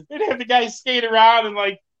happening. They'd have the guys skate around and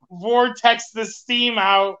like vortex the steam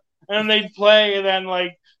out, and they'd play, and then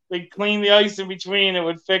like they'd clean the ice in between. It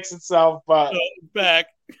would fix itself. But back.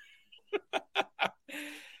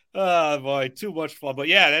 Oh boy, too much fun. But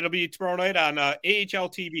yeah, that'll be tomorrow night on AHL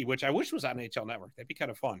TV, which I wish was on NHL Network. That'd be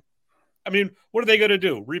kind of fun. I mean, what are they going to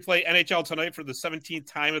do? Replay NHL tonight for the 17th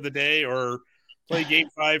time of the day, or play Game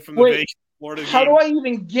 5 from the Vegas, Florida game? How do I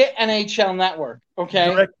even get NHL Network?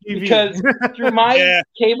 Okay, because through my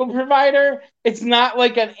cable provider, it's not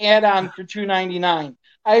like an add-on for $2.99.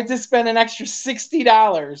 I had to spend an extra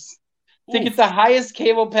 $60 to get the highest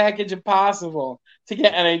cable package possible to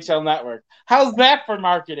get NHL Network. How's that for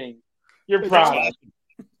marketing? Your product.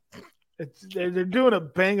 They're doing a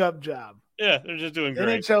bang-up job. Yeah, they're just doing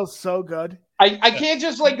great. NHL's so good. I can't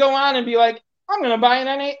just like go on and be like, I'm going to buy an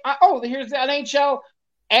NHL. Oh, here's the NHL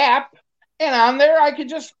app, and on there I could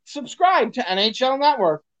just subscribe to NHL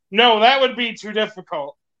Network. No, that would be too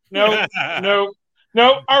difficult. No, no.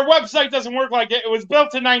 Our website doesn't work like it. It was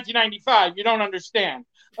built in 1995. You don't understand.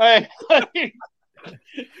 We don't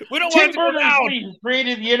want to go down. Who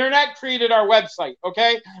created the internet, created our website.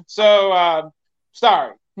 Okay, so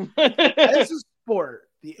sorry. As a sport,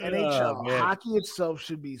 the NHL hockey itself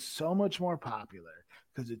should be so much more popular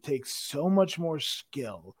because it takes so much more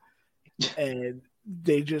skill, and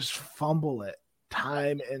they just fumble it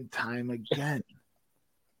time and time again.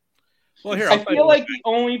 Well, here I feel like the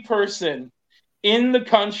only person in the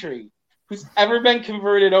country who's ever been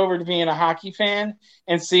converted over to being a hockey fan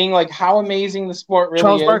and seeing like how amazing the sport really is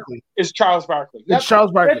Charles Barkley. It's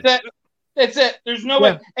Charles Barkley. That's it. There's no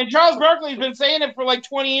way. And Charles Barkley's been saying it for like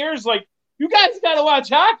 20 years. Like, you guys got to watch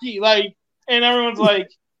hockey. Like, and everyone's like,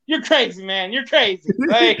 "You're crazy, man. You're crazy."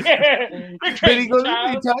 Like, you're crazy. He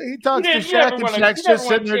talks to Shaq, and Shaq's just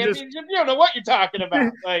sitting there, just you don't know what you're talking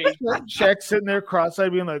about. Like, Shaq's sitting there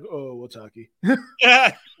cross-eyed, being like, "Oh, what's hockey?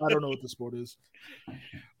 I don't know what the sport is."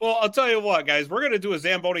 Well, I'll tell you what, guys. We're going to do a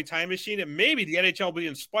Zamboni time machine, and maybe the NHL will be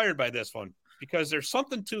inspired by this one because there's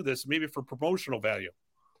something to this, maybe for promotional value.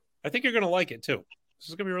 I think you're going to like it too. This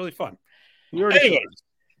is going to be really fun. Anyways,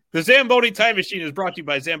 the Zamboni time machine is brought to you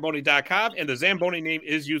by Zamboni.com, and the Zamboni name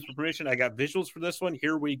is used for permission. I got visuals for this one.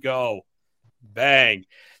 Here we go. Bang.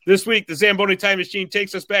 This week, the Zamboni time machine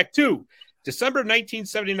takes us back to December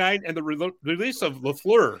 1979 and the release of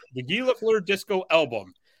Lafleur, the Guy Lafleur disco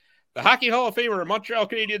album. The Hockey Hall of Famer and Montreal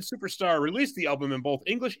Canadiens superstar released the album in both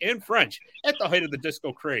English and French at the height of the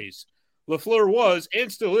disco craze. Lafleur was, and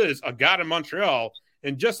still is, a god in Montreal,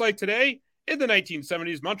 and just like today, in the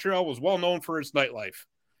 1970s, Montreal was well known for its nightlife.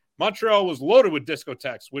 Montreal was loaded with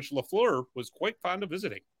discotheques, which Lafleur was quite fond of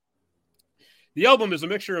visiting. The album is a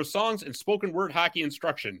mixture of songs and spoken word hockey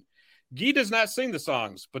instruction. Guy does not sing the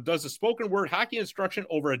songs, but does the spoken word hockey instruction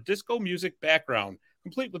over a disco music background,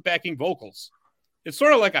 complete with backing vocals. It's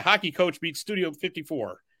sort of like a hockey coach meets Studio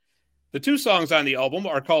 54. The 2 songs on the album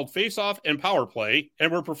are called Face Off and Power Play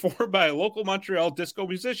and were performed by local Montreal disco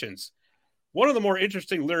musicians. One of the more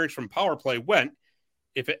interesting lyrics from Power Play went,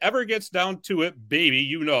 "If it ever gets down to it, baby,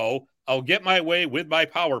 you know, I'll get my way with my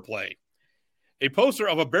power play." A poster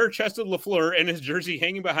of a bare-chested Lafleur and his jersey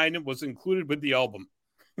hanging behind him was included with the album.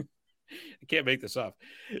 I can't make this up.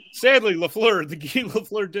 Sadly, Lafleur, the Guy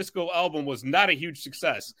Lafleur disco album, was not a huge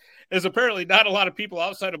success, as apparently not a lot of people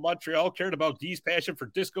outside of Montreal cared about Guy's passion for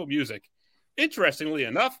disco music. Interestingly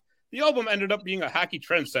enough, the album ended up being a hockey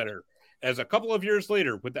trendsetter, as a couple of years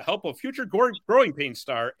later, with the help of future Growing Pains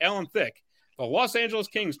star Alan Thicke, the Los Angeles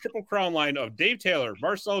Kings Triple Crown line of Dave Taylor,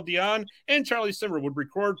 Marcel Dion, and Charlie Simmer would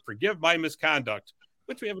record Forgive My Misconduct,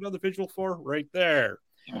 which we have another visual for right there.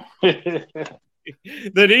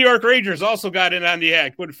 The New York Rangers also got in on the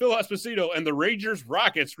act when Phil Esposito and the Rangers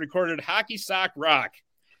Rockets recorded Hockey Sock Rock.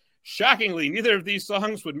 Shockingly, neither of these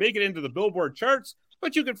songs would make it into the Billboard charts,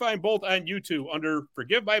 but you can find both on YouTube under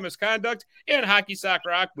Forgive My Misconduct and Hockey Sock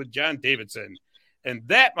Rock with John Davidson. And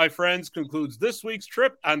that, my friends, concludes this week's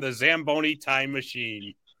trip on the Zamboni Time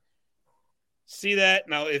Machine. See that?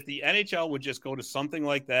 Now, if the NHL would just go to something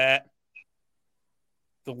like that,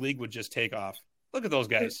 the league would just take off. Look at those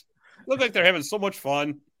guys. Look like they're having so much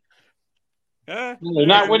fun. They're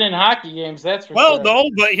not winning hockey games, that's for sure. Well, no,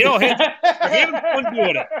 but, they're having fun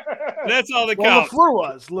doing it. That's all that counts.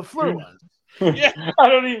 Lafleur was. Yeah. I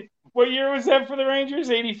don't even – what year was that for the Rangers?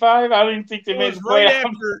 85? I don't even think they made the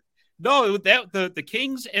playoffs. No, the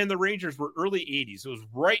Kings and the Rangers were early 80s. It was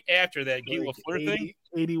right after that Guy Lafleur thing.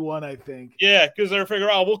 81, I think. Yeah, because they're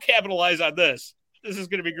figuring out, we'll capitalize on this. This is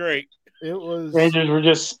going to be great. It was Rangers were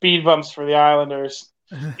just speed bumps for the Islanders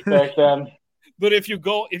back then. But if you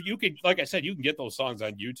could, like I said, you can get those songs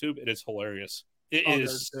on YouTube. It is hilarious. It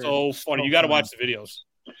is so funny. You got to watch the videos.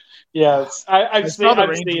 Yeah, I've seen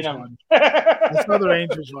them. I saw the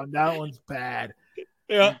Rangers one. That one's bad.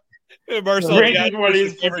 Yeah. Marcel, the Rangers one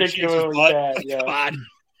is particularly bad. Yeah.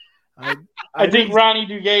 I think Ronnie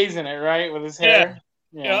Duguay's in it, right, with his hair.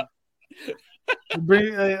 Yeah.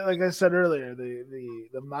 Like I said earlier,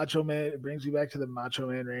 the Macho Man. It brings me back to the Macho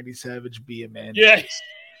Man Randy Savage. Be a Man. Yeah.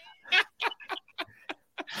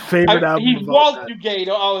 Favorite album. He's Walt Dugay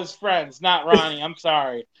to all his friends, not Ronnie. I'm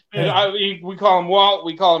sorry. We call him Walt.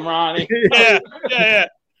 We call him Ronnie. Yeah.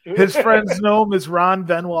 His friends know him as Ron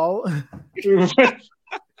Venwall.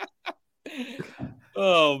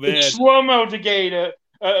 Oh man, Shlomo Dugay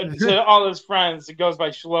to all his friends. It goes by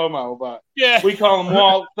Shlomo, but we call him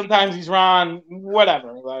Walt. Sometimes he's Ron.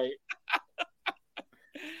 Whatever. Like.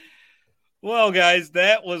 Well, guys,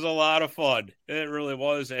 that was a lot of fun. It really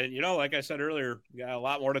was. And, like I said earlier, we got a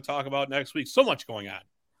lot more to talk about next week. So much going on,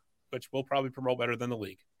 which we'll probably promote better than the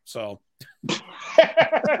league. So that's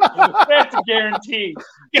a guarantee.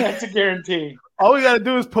 That's a guarantee. All we got to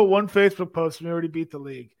do is put one Facebook post and we already beat the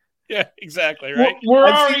league. Yeah, exactly. Right. We're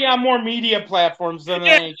already on more media platforms than the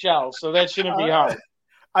NHL, so that shouldn't be hard.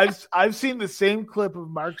 I've seen the same clip of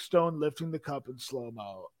Mark Stone lifting the cup in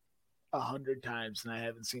slow-mo 100 times, and I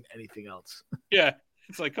haven't seen anything else. Yeah,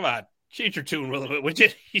 it's like, come on, change your tune a little bit, would you?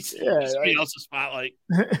 He's being else the spotlight.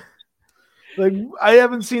 Like, I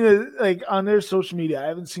haven't seen it like on their social media. I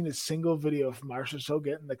haven't seen a single video of Marchessault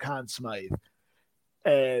getting the Conn Smythe,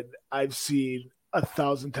 and I've seen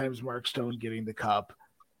 1,000 times Mark Stone getting the cup.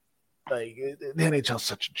 Like, the NHL's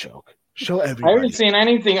such a joke. Show everybody. I haven't seen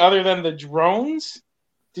anything other than the drones.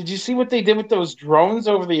 Did you see what they did with those drones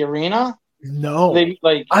over the arena? No,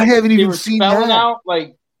 I haven't even seen that. Out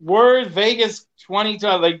like Word Vegas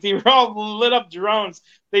 2012, like they were all lit up drones.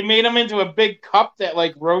 They made them into a big cup that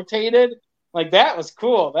like rotated. Like that was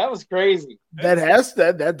cool. That was crazy.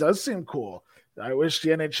 That does seem cool. I wish the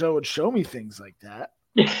NHL would show me things like that.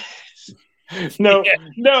 No,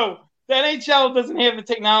 the NHL doesn't have the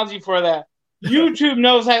technology for that. YouTube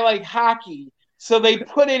knows I like hockey, so they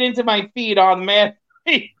put it into my feed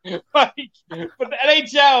automatically. But the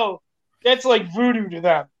NHL. That's like voodoo to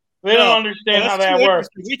them. They don't understand how that works.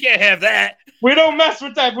 We can't have that. We don't mess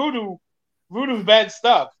with that voodoo. Voodoo's bad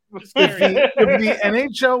stuff. If the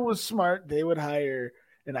NHL was smart, they would hire,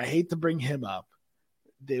 and I hate to bring him up,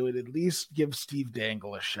 they would at least give Steve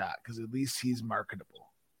Dangle a shot because at least he's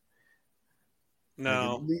marketable.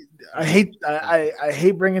 No, I hate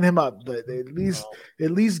bringing him up, but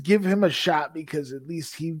at least give him a shot because at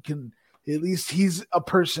least he's a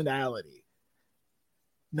personality.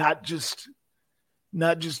 Not just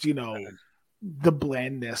the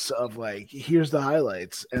blandness of like, here's the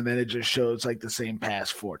highlights, and then it just shows like the same pass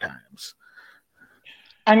 4 times.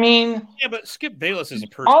 I mean, yeah, but Skip Bayless is a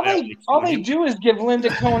personality. All they do is give Linda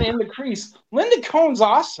Cohn in the crease. Linda Cohn's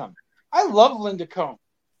awesome. I love Linda Cohn.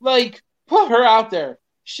 Like, put her out there.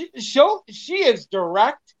 She is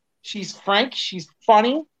direct. She's frank. She's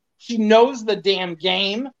funny. She knows the damn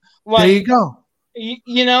game. Like, there you go.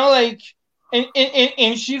 Like.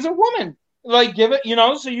 And she's a woman. Like, give it,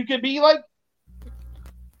 so you could be like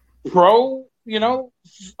pro,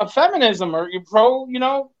 a feminism or pro,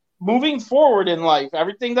 moving forward in life.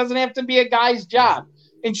 Everything doesn't have to be a guy's job.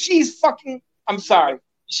 And she's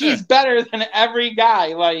she's better than every guy.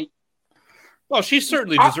 Like, well, she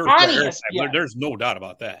certainly deserves airtime. Yeah. There's no doubt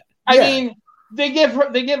about that. I mean, they give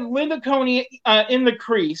Linda Coney in the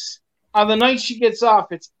crease. On the night she gets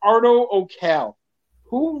off, it's Ardo O'Cal.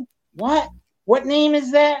 Who? What name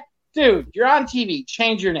is that? Dude, you're on TV.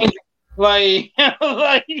 Change your name. Like, I'm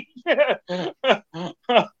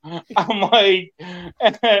like,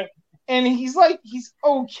 and he's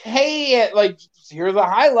okay at like, here are the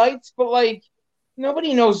highlights, but like,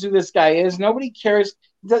 nobody knows who this guy is. Nobody cares.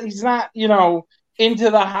 He's not,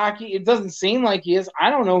 into the hockey. It doesn't seem like he is.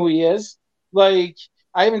 I don't know who he is. Like,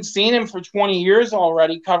 I haven't seen him for 20 years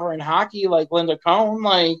already covering hockey like Linda Cohn.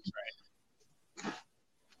 Like,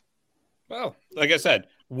 well, like I said,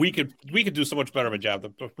 we could do so much better of a job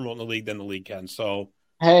of promoting the league than the league can. So,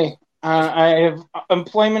 hey, I have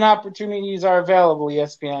employment opportunities are available.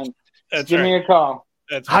 ESPN, give me a call.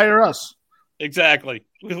 That's hire us. Exactly.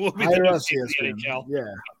 We'll be hire us, ESPN. ESPN.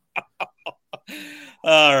 Yeah.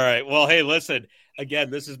 All right. Well, hey, listen. Again,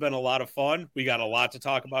 this has been a lot of fun. We got a lot to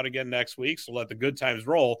talk about again next week, so let the good times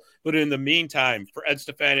roll. But in the meantime, for Ed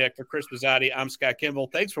Stefaniak, for Chris Bizzatti, I'm Scott Kimball.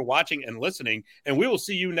 Thanks for watching and listening, and we will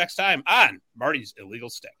see you next time on Marty's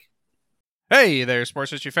Illegal Stick. Hey there,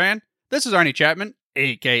 sports history fan. This is Arnie Chapman,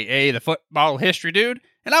 a.k.a. the Football History Dude,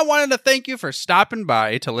 and I wanted to thank you for stopping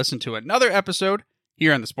by to listen to another episode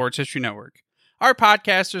here on the Sports History Network. Our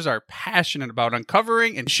podcasters are passionate about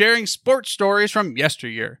uncovering and sharing sports stories from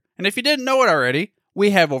yesteryear. And if you didn't know it already,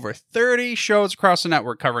 we have over 30 shows across the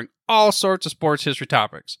network covering all sorts of sports history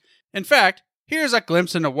topics. In fact, here's a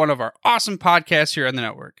glimpse into one of our awesome podcasts here on the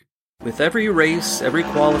network. With every race, every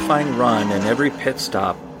qualifying run, and every pit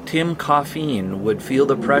stop, Tim Coffeen would feel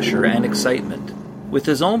the pressure and excitement. With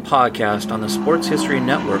his own podcast on the Sports History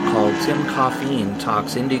Network called Tim Coffeen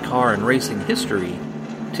Talks IndyCar and Racing History,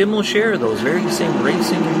 Tim will share those very same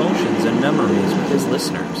racing emotions and memories with his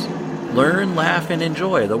listeners. Learn, laugh, and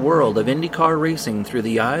enjoy the world of IndyCar racing through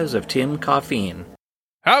the eyes of Tim Coffeen.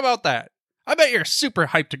 How about that? I bet you're super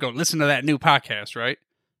hyped to go listen to that new podcast, right?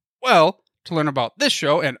 Well, to learn about this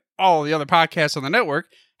show and all the other podcasts on the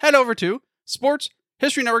network, head over to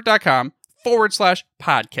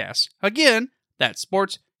sportshistorynetwork.com/podcasts. Again, that's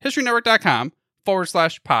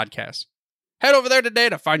sportshistorynetwork.com/podcasts. Head over there today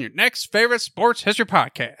to find your next favorite sports history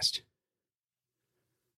podcast.